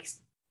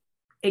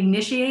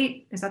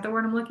initiate, is that the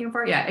word I'm looking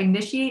for? Yeah,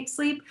 initiate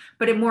sleep,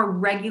 but it more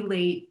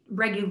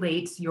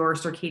regulates your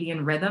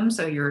circadian rhythm,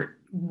 so your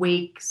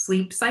wake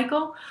sleep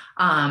cycle.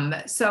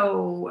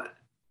 So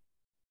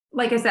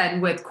like I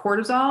said, with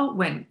cortisol,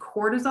 when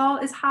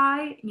cortisol is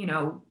high,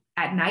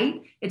 at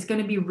night, it's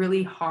going to be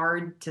really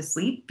hard to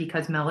sleep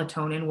because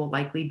melatonin will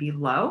likely be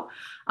low.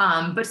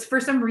 But for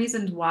some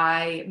reasons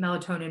why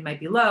melatonin might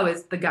be low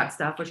is the gut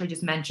stuff, which I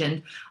just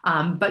mentioned.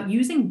 But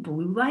using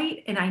blue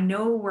light, and I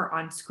know we're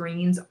on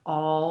screens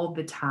all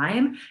the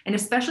time, and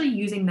especially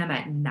using them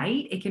at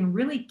night, it can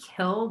really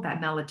kill that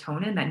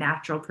melatonin, that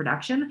natural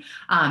production.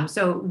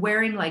 So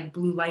wearing like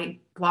blue light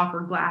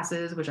blocker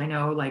glasses, which I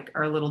know like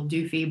are a little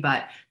doofy,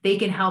 but they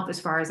can help as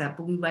far as that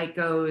blue light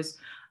goes.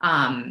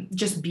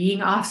 Just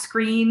being off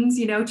screens,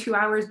 2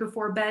 hours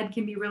before bed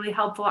can be really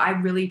helpful. I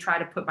really try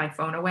to put my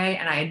phone away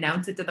and I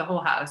announce it to the whole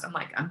house. I'm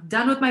like, I'm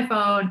done with my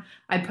phone.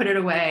 I put it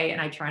away and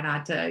I try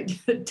not to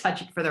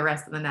touch it for the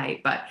rest of the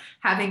night. But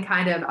having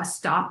kind of a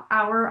stop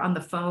hour on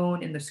the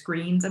phone and the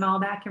screens and all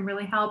that can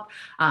really help.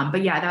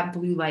 But yeah, that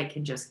blue light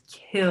can just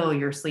kill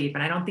your sleep.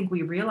 And I don't think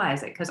we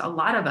realize it because a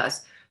lot of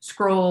us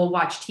scroll,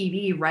 watch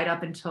TV right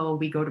up until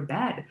we go to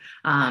bed.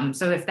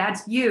 So if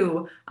that's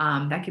you,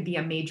 that could be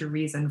a major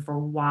reason for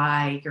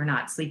why you're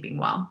not sleeping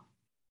well.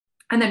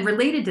 And then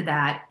related to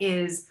that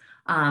is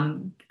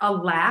a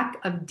lack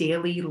of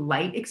daily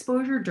light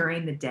exposure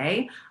during the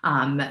day.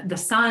 The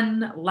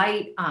sun,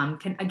 light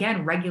can,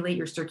 again, regulate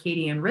your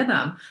circadian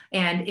rhythm.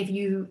 And if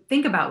you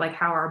think about like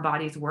how our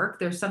bodies work,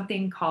 there's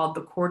something called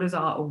the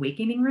cortisol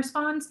awakening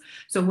response.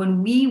 So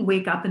when we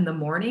wake up in the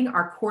morning,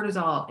 our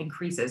cortisol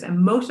increases, and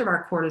most of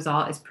our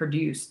cortisol is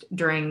produced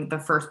during the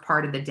first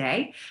part of the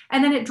day.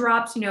 And then it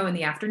drops, in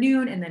the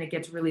afternoon, and then it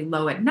gets really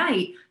low at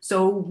night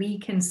so we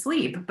can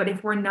sleep. But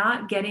if we're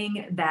not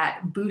getting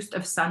that boost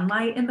of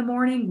sunlight in the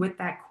morning with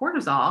that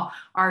cortisol,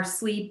 our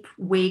sleep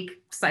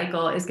wake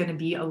cycle is going to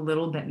be a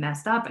little bit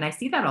messed up. And I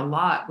see that a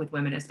lot with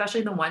women,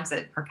 especially the ones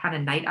that are kind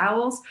of night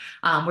owls,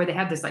 where they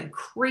have this like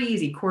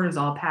crazy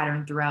cortisol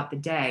pattern throughout the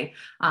day.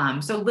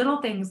 So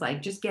little things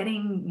like just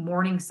getting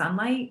morning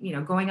sunlight,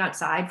 going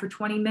outside for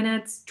 20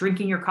 minutes,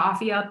 drinking your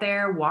coffee out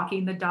there,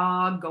 walking the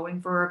dog,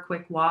 going for a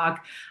quick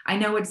walk. I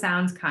know it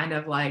sounds kind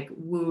of like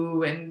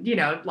woo and,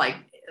 like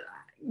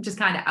just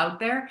kind of out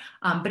there,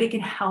 but it can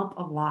help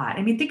a lot.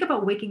 I mean, think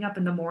about waking up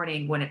in the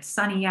morning when it's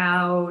sunny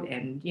out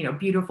and,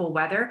 beautiful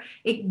weather.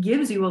 It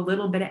gives you a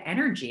little bit of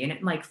energy and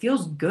it like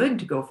feels good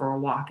to go for a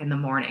walk in the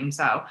morning.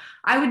 So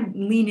I would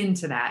lean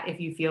into that if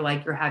you feel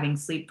like you're having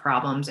sleep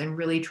problems and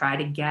really try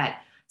to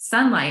get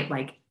sunlight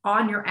like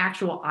on your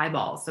actual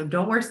eyeballs. So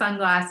don't wear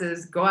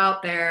sunglasses, go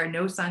out there,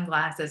 no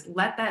sunglasses,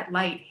 let that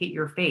light hit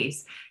your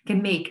face. It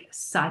can make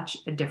such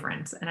a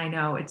difference. And I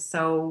know it's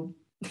so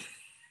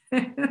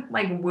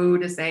like woo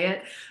to say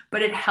it,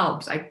 but it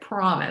helps. I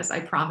promise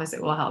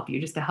it will help you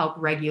just to help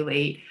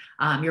regulate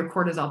your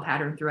cortisol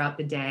pattern throughout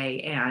the day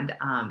and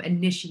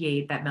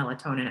initiate that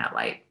melatonin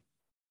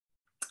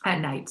at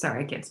night.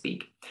 Sorry, I can't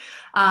speak.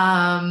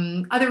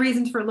 Other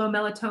reasons for low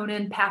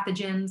melatonin,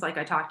 pathogens, like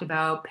I talked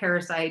about,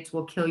 parasites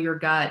will kill your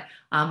gut,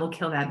 will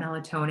kill that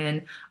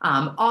melatonin.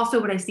 Also,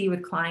 what I see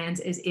with clients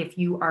is if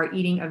you are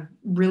eating a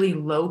really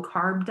low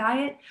carb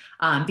diet,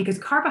 because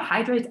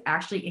carbohydrates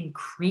actually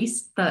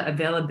increase the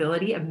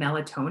availability of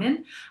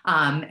melatonin,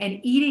 and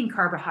eating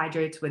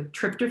carbohydrates with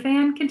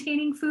tryptophan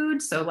containing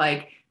foods. So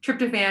like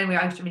tryptophan, we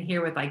often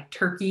hear with like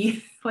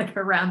turkey, like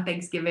around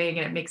Thanksgiving,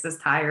 and it makes us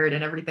tired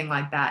and everything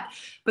like that.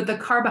 But the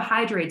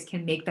carbohydrates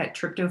can make that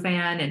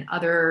tryptophan and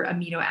other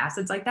amino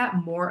acids like that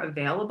more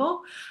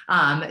available.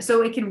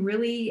 So it can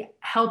really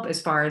help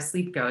as far as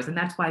sleep goes. And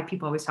that's why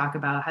people always talk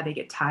about how they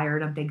get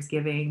tired on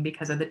Thanksgiving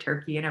because of the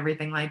turkey and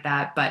everything like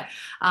that. But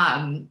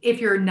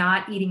if you're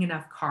not eating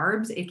enough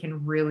carbs, it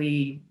can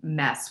really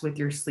mess with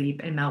your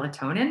sleep and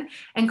melatonin.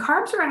 And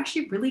carbs are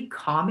actually really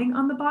calming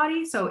on the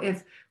body. So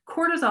if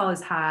cortisol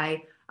is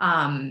high,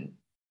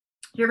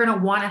 you're going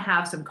to want to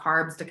have some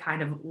carbs to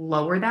kind of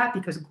lower that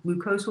because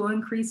glucose will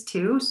increase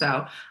too.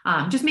 So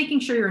just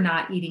making sure you're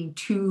not eating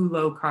too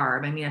low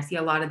carb. I mean, I see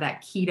a lot of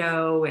that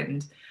keto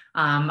and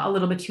a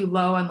little bit too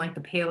low on like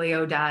the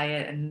paleo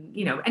diet. And,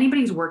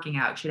 anybody who's working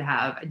out should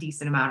have a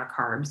decent amount of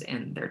carbs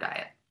in their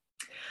diet.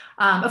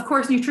 Of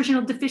course,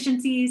 nutritional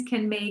deficiencies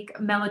can make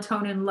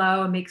melatonin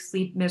low and make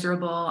sleep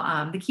miserable.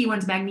 The key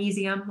one's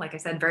magnesium, like I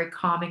said, very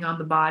calming on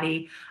the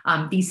body.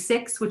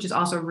 B6, which is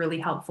also really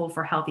helpful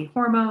for healthy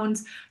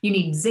hormones. You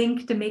need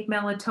zinc to make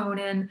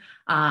melatonin.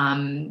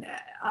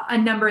 A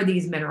number of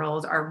these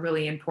minerals are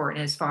really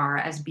important as far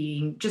as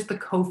being just the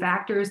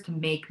cofactors to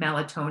make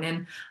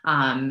melatonin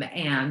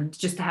and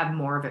just to have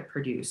more of it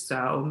produced.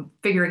 So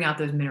figuring out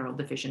those mineral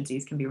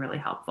deficiencies can be really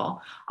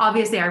helpful.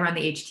 Obviously, I run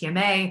the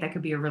HTMA. That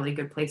could be a really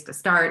good place to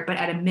start, but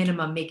at a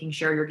minimum, making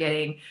sure you're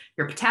getting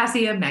your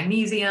potassium,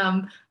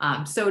 magnesium,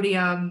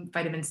 sodium,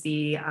 vitamin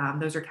C.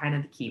 Those are kind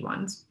of the key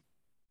ones.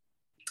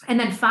 And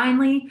then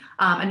finally,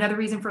 another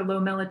reason for low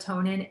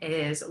melatonin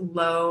is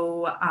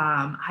low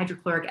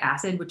hydrochloric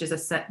acid, which is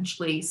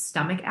essentially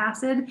stomach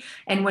acid.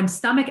 And when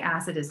stomach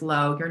acid is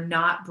low, you're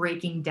not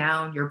breaking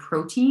down your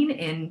protein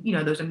in,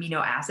 those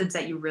amino acids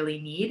that you really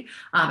need.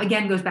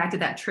 Again, goes back to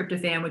that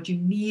tryptophan, which you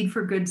need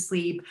for good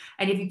sleep.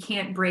 And if you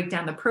can't break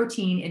down the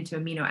protein into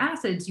amino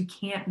acids, you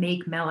can't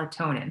make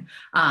melatonin.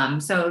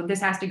 So this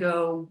has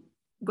to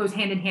goes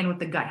hand in hand with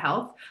the gut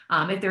health.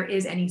 If there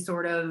is any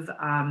sort of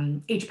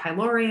H.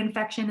 pylori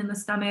infection in the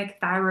stomach,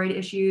 thyroid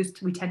issues,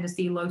 we tend to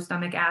see low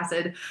stomach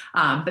acid,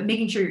 but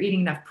making sure you're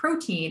eating enough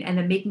protein and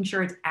then making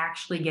sure it's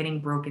actually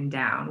getting broken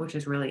down, which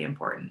is really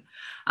important.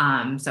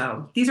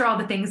 So these are all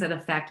the things that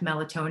affect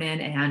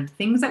melatonin and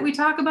things that we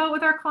talk about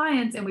with our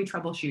clients and we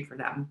troubleshoot for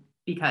them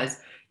because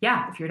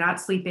if you're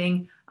not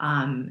sleeping,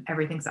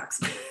 everything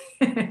sucks.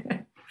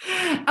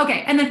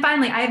 Okay. And then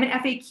finally, I have an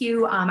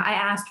FAQ. I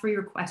asked for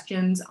your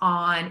questions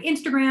on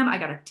Instagram. I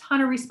got a ton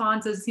of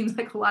responses. It seems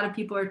like a lot of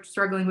people are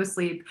struggling with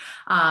sleep.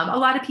 A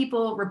lot of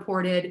people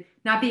reported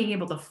not being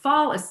able to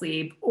fall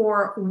asleep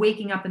or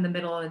waking up in the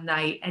middle of the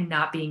night and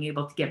not being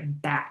able to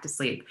get back to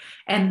sleep.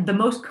 And the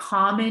most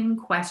common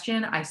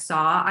question I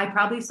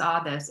probably saw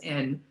this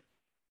in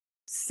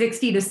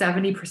 60 to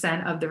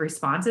 70% of the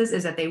responses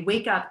is that they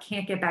wake up,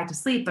 can't get back to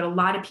sleep, but a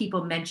lot of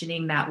people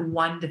mentioning that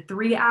 1 to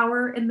 3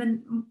 hour in the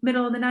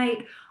middle of the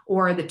night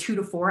or the 2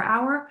 to 4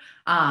 hour,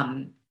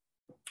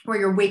 where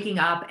you're waking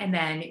up and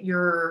then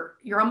you're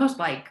almost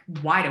like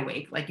wide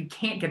awake, like you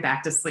can't get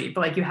back to sleep,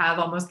 like you have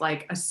almost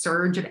like a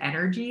surge of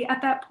energy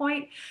at that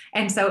point.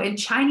 And so in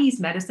Chinese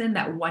medicine,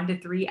 that 1 to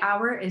 3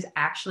 hour is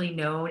actually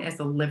known as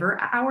the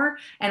liver hour.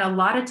 And a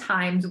lot of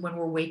times when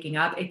we're waking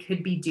up, it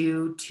could be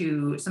due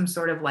to some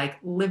sort of like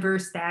liver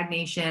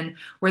stagnation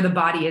where the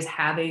body is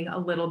having a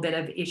little bit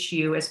of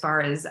issue as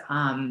far as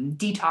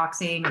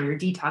detoxing, or your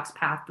detox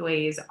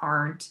pathways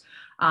aren't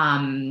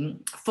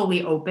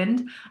fully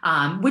opened,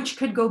 which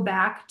could go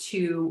back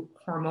to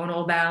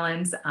hormonal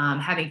balance,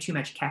 having too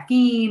much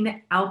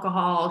caffeine,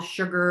 alcohol,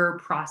 sugar,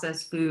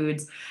 processed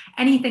foods,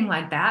 anything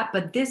like that.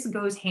 But this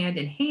goes hand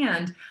in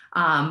hand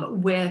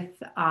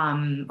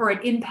or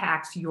it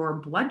impacts your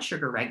blood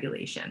sugar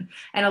regulation.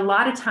 And a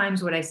lot of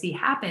times what I see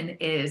happen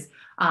is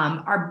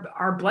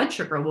our blood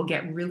sugar will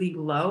get really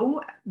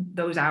low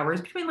those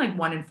hours between like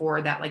 1 and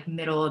 4, that like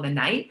middle of the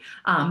night.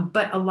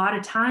 But a lot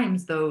of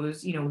times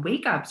those,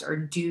 wake ups are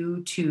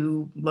due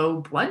to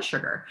low blood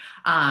sugar.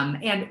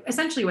 And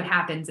essentially what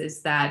happens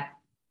is that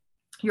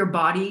your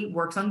body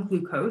works on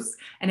glucose.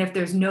 And if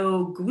there's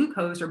no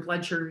glucose or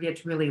blood sugar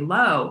gets really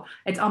low,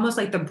 it's almost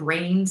like the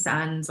brain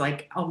sends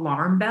like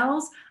alarm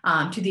bells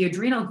to the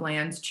adrenal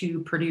glands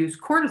to produce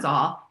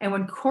cortisol. And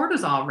when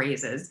cortisol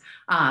raises,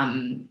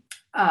 the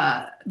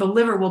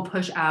liver will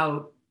push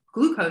out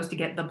glucose to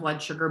get the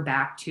blood sugar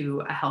back to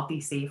a healthy,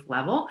 safe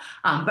level.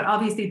 But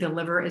obviously the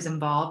liver is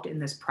involved in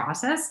this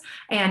process.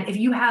 And if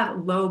you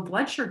have low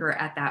blood sugar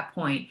at that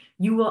point,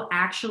 you will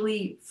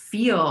actually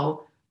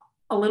feel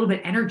a little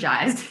bit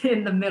energized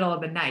in the middle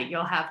of the night.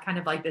 You'll have kind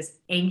of like this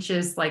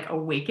anxious, like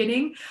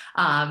awakening.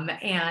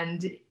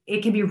 And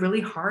it can be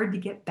really hard to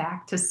get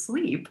back to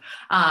sleep.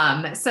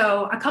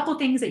 So a couple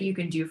things that you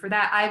can do for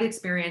that. I've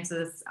experienced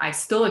this. I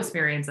still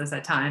experience this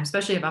at times,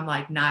 especially if I'm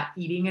like not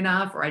eating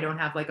enough or I don't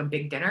have like a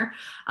big dinner.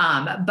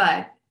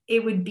 But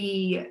it would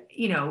be,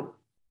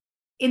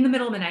 in the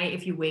middle of the night,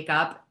 if you wake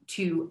up,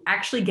 to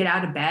actually get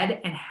out of bed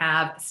and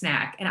have a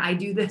snack. And I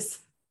do this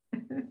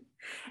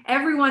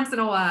every once in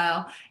a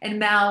while. And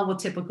Mal will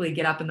typically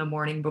get up in the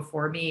morning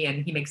before me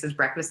and he makes his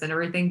breakfast and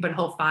everything, but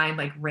he'll find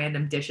like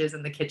random dishes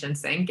in the kitchen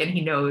sink and he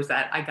knows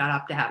that I got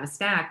up to have a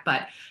snack.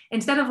 But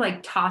instead of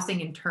like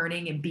tossing and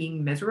turning and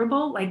being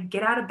miserable, like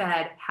get out of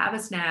bed, have a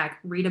snack,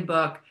 read a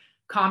book,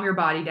 calm your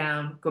body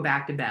down, go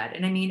back to bed.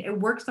 And I mean, it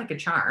works like a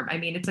charm. I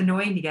mean, it's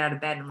annoying to get out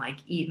of bed and like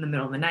eat in the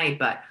middle of the night,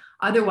 but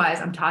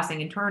otherwise I'm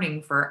tossing and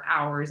turning for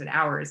hours and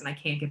hours and I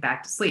can't get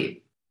back to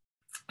sleep.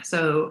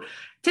 So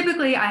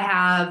typically I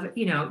have,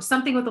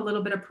 something with a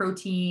little bit of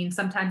protein,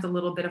 sometimes a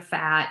little bit of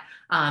fat.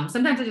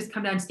 Sometimes I just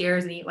come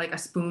downstairs and eat like a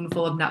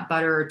spoonful of nut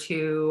butter or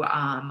two.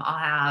 I'll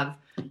have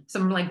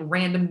some like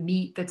random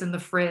meat that's in the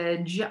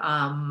fridge.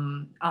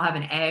 I'll have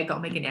an egg. I'll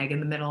make an egg in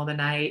the middle of the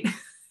night.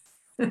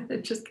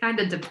 It just kind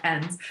of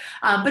depends.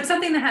 But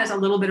something that has a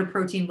little bit of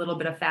protein, a little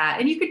bit of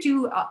fat, and you could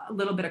do a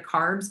little bit of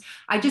carbs.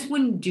 I just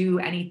wouldn't do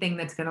anything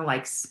that's going to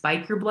like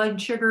spike your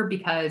blood sugar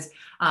because,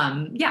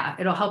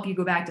 it'll help you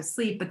go back to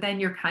sleep. But then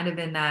you're kind of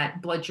in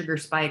that blood sugar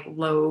spike,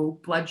 low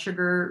blood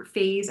sugar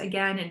phase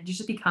again. And it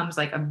just becomes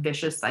like a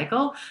vicious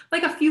cycle.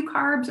 Like a few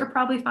carbs are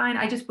probably fine.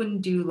 I just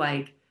wouldn't do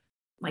like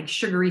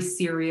sugary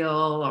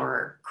cereal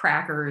or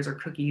crackers or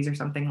cookies or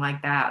something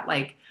like that.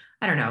 Like,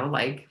 I don't know,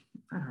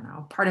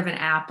 part of an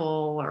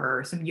apple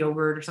or some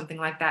yogurt or something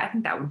like that. I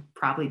think that would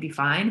probably be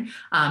fine.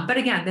 But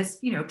again, this,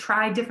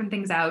 try different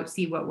things out,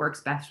 see what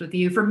works best with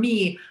you. For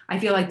me, I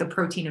feel like the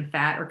protein and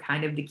fat are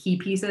kind of the key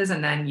pieces.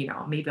 And then,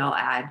 maybe I'll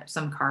add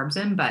some carbs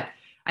in, but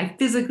I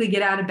physically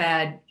get out of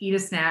bed, eat a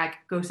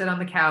snack, go sit on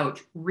the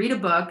couch, read a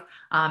book.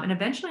 And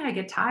eventually I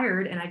get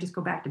tired and I just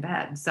go back to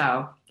bed.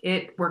 So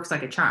it works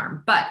like a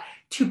charm. But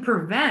to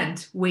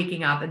prevent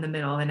waking up in the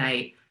middle of the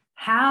night,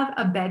 have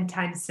a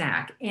bedtime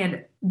snack.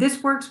 And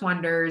this works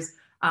wonders.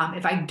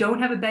 If I don't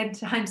have a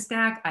bedtime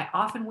snack, I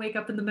often wake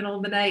up in the middle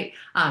of the night.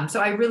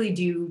 So I really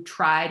do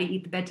try to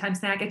eat the bedtime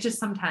snack. It's just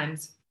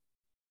sometimes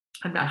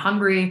I'm not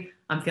hungry,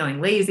 I'm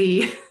feeling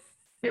lazy.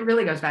 It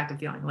really goes back to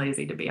feeling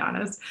lazy, to be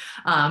honest.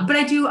 But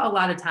I do a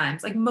lot of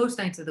times, like most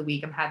nights of the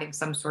week, I'm having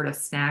some sort of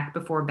snack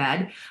before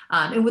bed.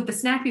 And with the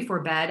snack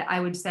before bed, I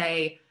would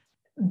say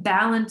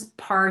balance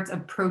parts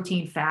of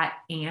protein, fat,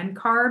 and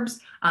carbs.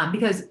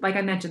 Because like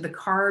I mentioned, the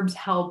carbs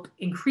help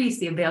increase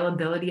the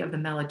availability of the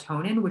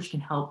melatonin, which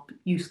can help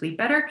you sleep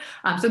better.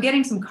 So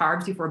getting some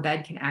carbs before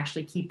bed can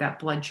actually keep that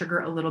blood sugar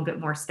a little bit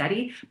more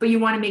steady, but you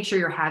want to make sure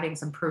you're having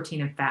some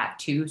protein and fat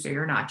too, so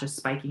you're not just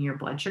spiking your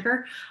blood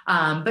sugar.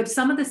 But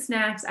some of the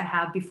snacks I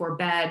have before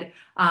bed,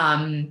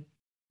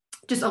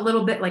 just a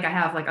little bit, like I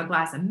have like a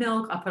glass of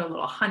milk, I'll put a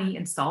little honey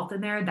and salt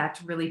in there.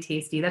 That's really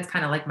tasty. That's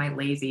kind of like my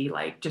lazy,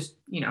 like just,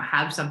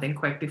 have something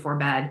quick before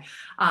bed.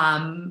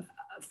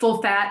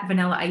 Full fat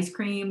vanilla ice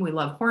cream. We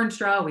love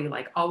Hornstra. We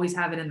like always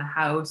have it in the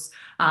house.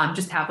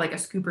 Just have like a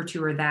scoop or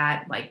two of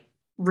that, like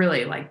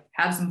really like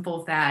have some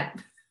full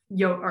fat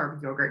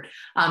yogurt,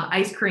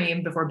 ice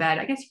cream before bed.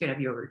 I guess you could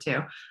have yogurt too.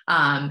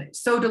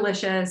 So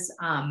delicious,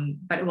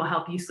 but it will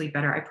help you sleep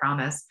better, I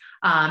promise.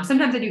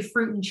 Sometimes I do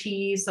fruit and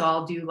cheese. So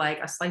I'll do like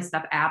a sliced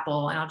up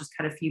apple and I'll just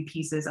cut a few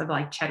pieces of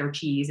like cheddar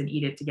cheese and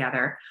eat it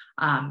together.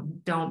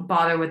 Don't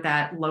bother with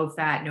that low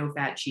fat, no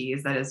fat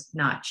cheese. That is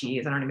not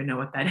cheese. I don't even know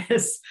what that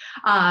is.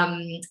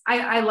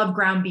 I love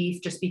ground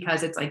beef just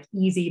because it's like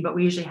easy, but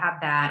we usually have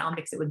that. I'll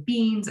mix it with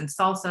beans and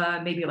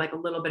salsa, maybe like a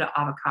little bit of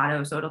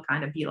avocado. So it'll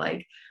kind of be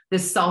like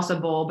this salsa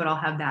bowl, but I'll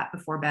have that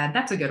before bed.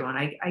 That's a good one.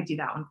 I do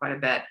that one quite a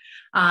bit.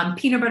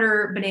 Peanut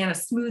butter banana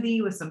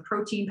smoothie with some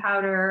protein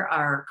powder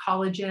or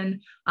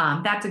collagen.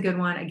 That's a good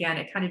one. Again,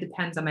 it kind of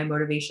depends on my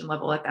motivation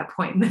level at that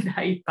point in the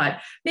night,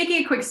 but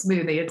making a quick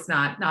smoothie, it's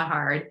not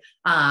hard.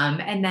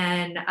 And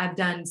then I've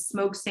done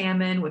smoked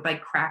salmon with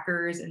like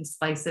crackers and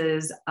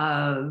slices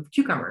of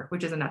cucumber,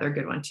 which is another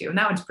good one too. And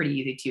that one's pretty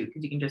easy too,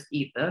 because you can just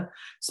eat the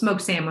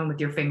smoked salmon with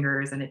your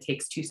fingers and it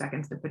takes 2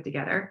 seconds to put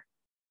together.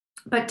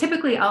 But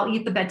typically I'll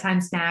eat the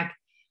bedtime snack,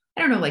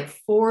 I don't know, like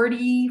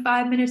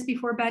 45 minutes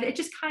before bed. It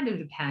just kind of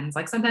depends.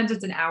 Like sometimes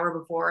it's an hour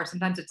before,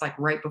 sometimes it's like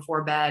right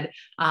before bed.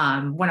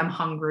 When I'm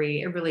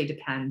hungry, it really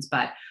depends.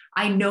 But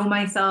I know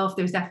myself,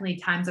 there's definitely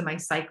times in my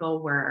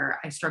cycle where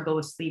I struggle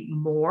with sleep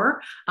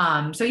more.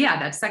 So yeah,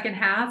 that second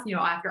half,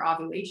 after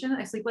ovulation,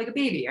 I sleep like a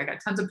baby. I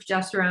got tons of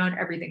progesterone,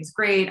 everything's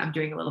great. I'm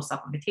doing a little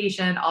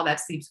supplementation, all that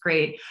sleep's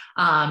great.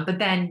 But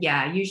then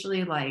yeah,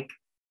 usually like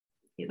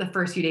the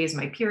first few days of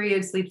my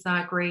period, sleep's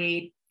not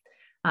great.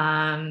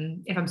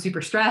 If I'm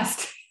super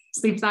stressed,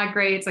 sleep's not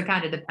great. So it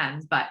kind of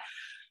depends. But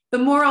the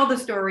moral of the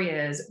story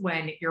is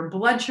when your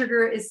blood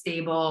sugar is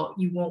stable,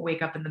 you won't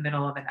wake up in the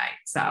middle of the night.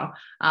 So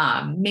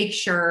make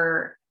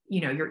sure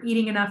you're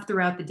eating enough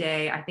throughout the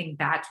day. I think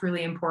that's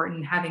really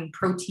important. Having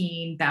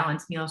protein,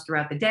 balanced meals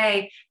throughout the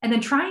day, and then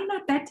trying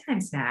that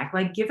bedtime snack,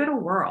 like give it a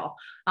whirl.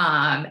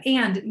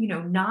 And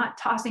not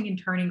tossing and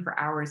turning for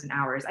hours and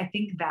hours. I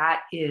think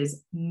that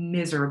is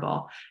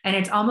miserable. And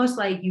it's almost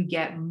like you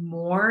get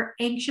more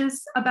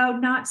anxious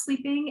about not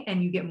sleeping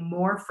and you get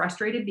more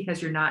frustrated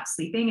because you're not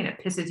sleeping and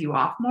it pisses you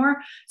off more.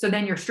 So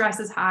then your stress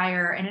is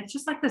higher and it's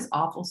just like this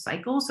awful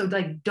cycle. So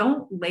like,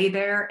 don't lay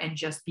there and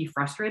just be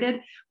frustrated.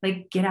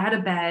 Like get out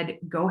of bed,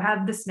 go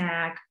have the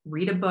snack,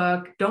 read a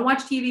book, don't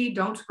watch TV,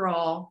 don't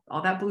scroll.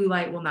 All that blue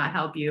light will not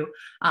help you.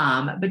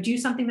 But do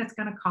something that's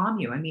going to calm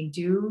you. I mean,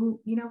 do,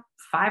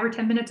 5 or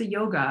 10 minutes of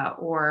yoga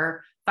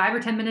or 5 or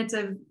 10 minutes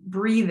of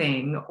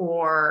breathing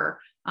or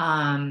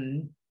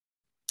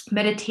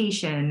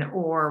meditation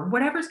or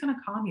whatever's going to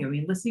calm you. I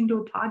mean, listening to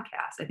a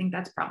podcast, I think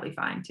that's probably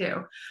fine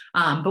too.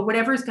 But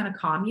whatever is going to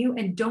calm you,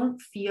 and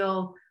don't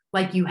feel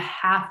like you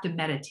have to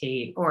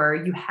meditate or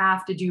you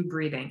have to do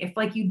breathing. If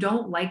like you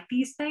don't like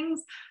these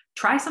things,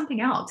 try something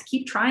else.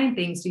 Keep trying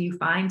things till you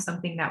find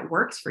something that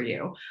works for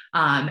you.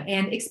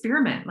 And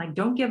experiment. Like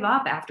don't give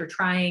up after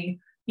trying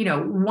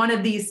one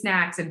of these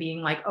snacks and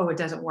being like, oh, it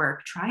doesn't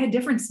work. Try a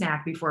different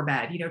snack before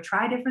bed,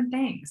 try different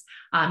things.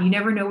 You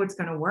never know what's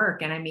going to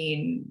work. And I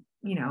mean,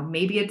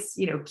 maybe it's,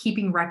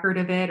 keeping record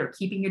of it or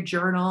keeping a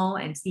journal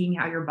and seeing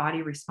how your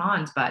body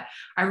responds. But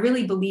I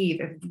really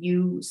believe if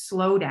you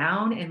slow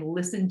down and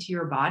listen to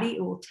your body,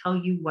 it will tell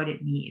you what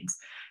it needs.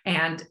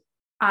 And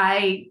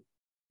I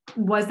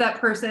was that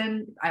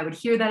person. I would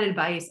hear that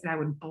advice and I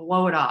would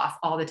blow it off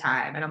all the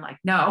time. And I'm like,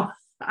 no,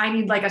 I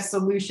need like a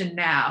solution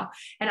now.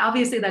 And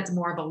obviously that's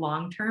more of a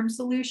long-term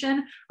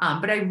solution.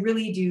 But I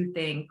really do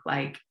think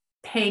like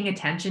paying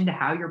attention to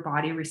how your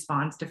body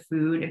responds to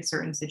food in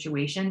certain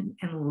situations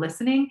and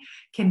listening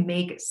can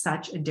make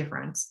such a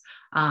difference.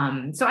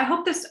 So I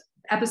hope this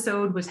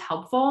episode was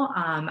helpful.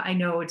 I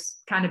know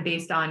it's kind of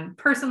based on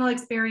personal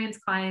experience,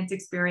 clients'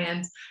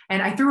 experience,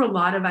 and I threw a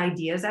lot of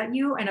ideas at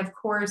you. And of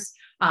course,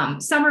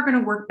 some are going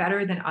to work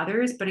better than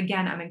others. But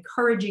again, I'm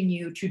encouraging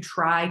you to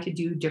try to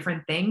do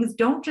different things.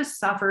 Don't just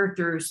suffer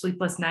through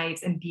sleepless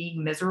nights and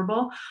being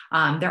miserable.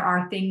 There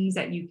are things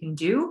that you can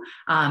do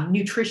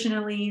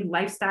nutritionally,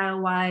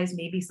 lifestyle-wise,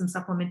 maybe some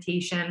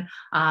supplementation.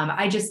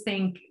 I just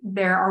think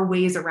there are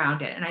ways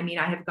around it. And I mean,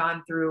 I have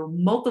gone through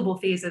multiple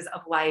phases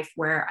of life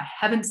where I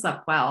haven't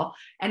slept well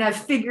and I've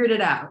figured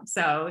it out.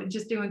 So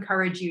just to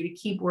encourage you to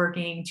keep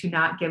working, to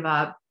not give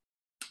up.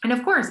 And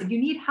of course, if you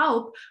need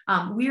help,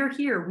 we are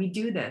here. We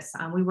do this.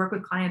 We work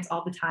with clients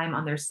all the time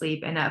on their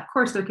sleep. And of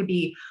course, there could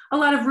be a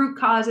lot of root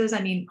causes.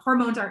 I mean,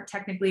 hormones aren't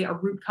technically a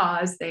root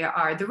cause. They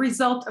are the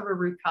result of a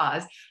root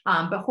cause.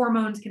 But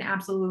hormones can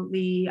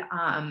absolutely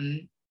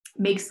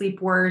make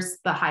sleep worse.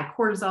 The high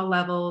cortisol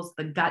levels,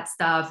 the gut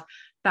stuff,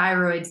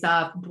 thyroid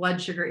stuff,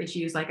 blood sugar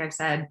issues, like I've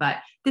said. But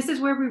this is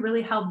where we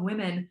really help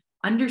women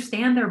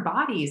understand their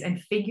bodies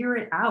and figure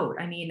it out.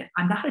 I mean,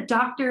 I'm not a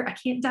doctor. I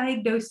can't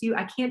diagnose you.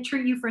 I can't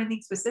treat you for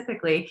anything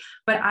specifically,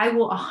 but I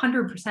will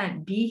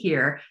 100% be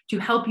here to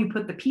help you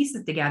put the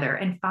pieces together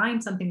and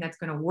find something that's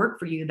going to work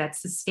for you, that's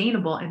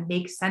sustainable and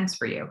makes sense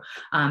for you.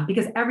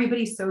 Because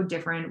everybody's so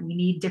different. We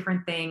need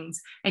different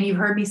things. And you've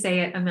heard me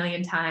say it a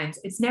million times.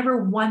 It's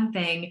never one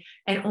thing,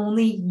 and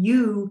only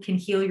you can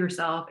heal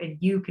yourself and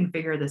you can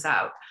figure this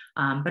out.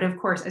 But of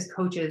course, as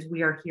coaches,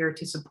 we are here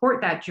to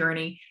support that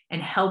journey and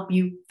help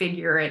you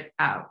figure it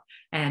out.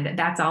 And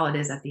that's all it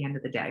is at the end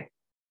of the day.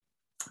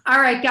 All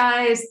right,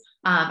 guys.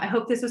 I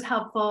hope this was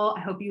helpful.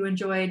 I hope you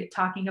enjoyed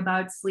talking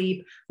about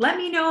sleep. Let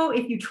me know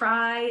if you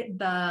try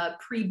the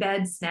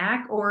pre-bed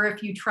snack or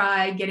if you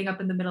try getting up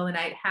in the middle of the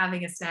night,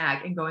 having a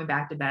snack and going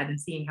back to bed and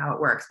seeing how it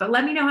works. But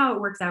let me know how it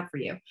works out for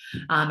you.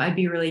 I'd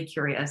be really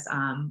curious.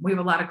 We have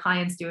a lot of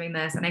clients doing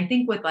this. And I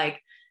think with like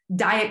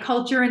diet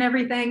culture and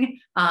everything,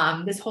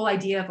 this whole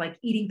idea of like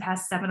eating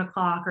past 7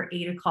 o'clock or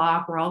 8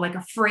 o'clock, we're all like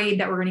afraid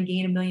that we're going to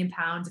gain 1 million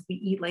pounds if we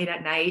eat late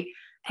at night.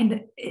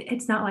 And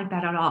it's not like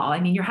that at all. I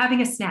mean, you're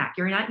having a snack.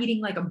 You're not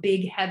eating like a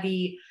big,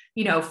 heavy,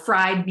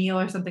 fried meal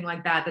or something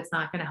like that. That's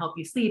not going to help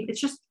you sleep. It's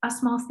just a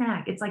small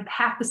snack. It's like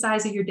half the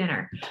size of your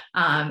dinner.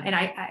 And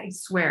I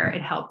swear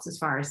it helps as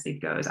far as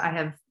sleep goes. I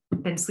have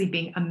been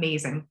sleeping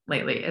amazing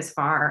lately as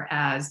far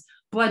as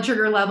blood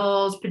sugar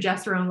levels,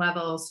 progesterone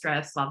levels,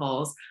 stress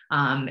levels.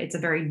 It's a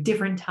very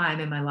different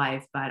time in my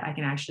life, but I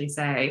can actually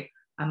say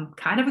I'm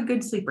kind of a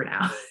good sleeper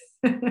now.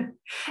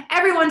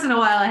 Every once in a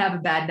while I have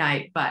a bad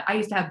night, but I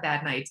used to have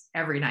bad nights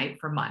every night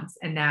for months,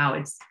 and now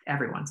it's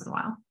every once in a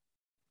while.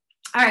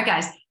 All right,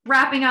 guys,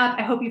 wrapping up.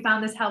 I hope you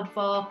found this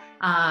helpful.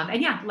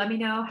 And yeah, let me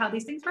know how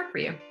these things work for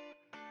you.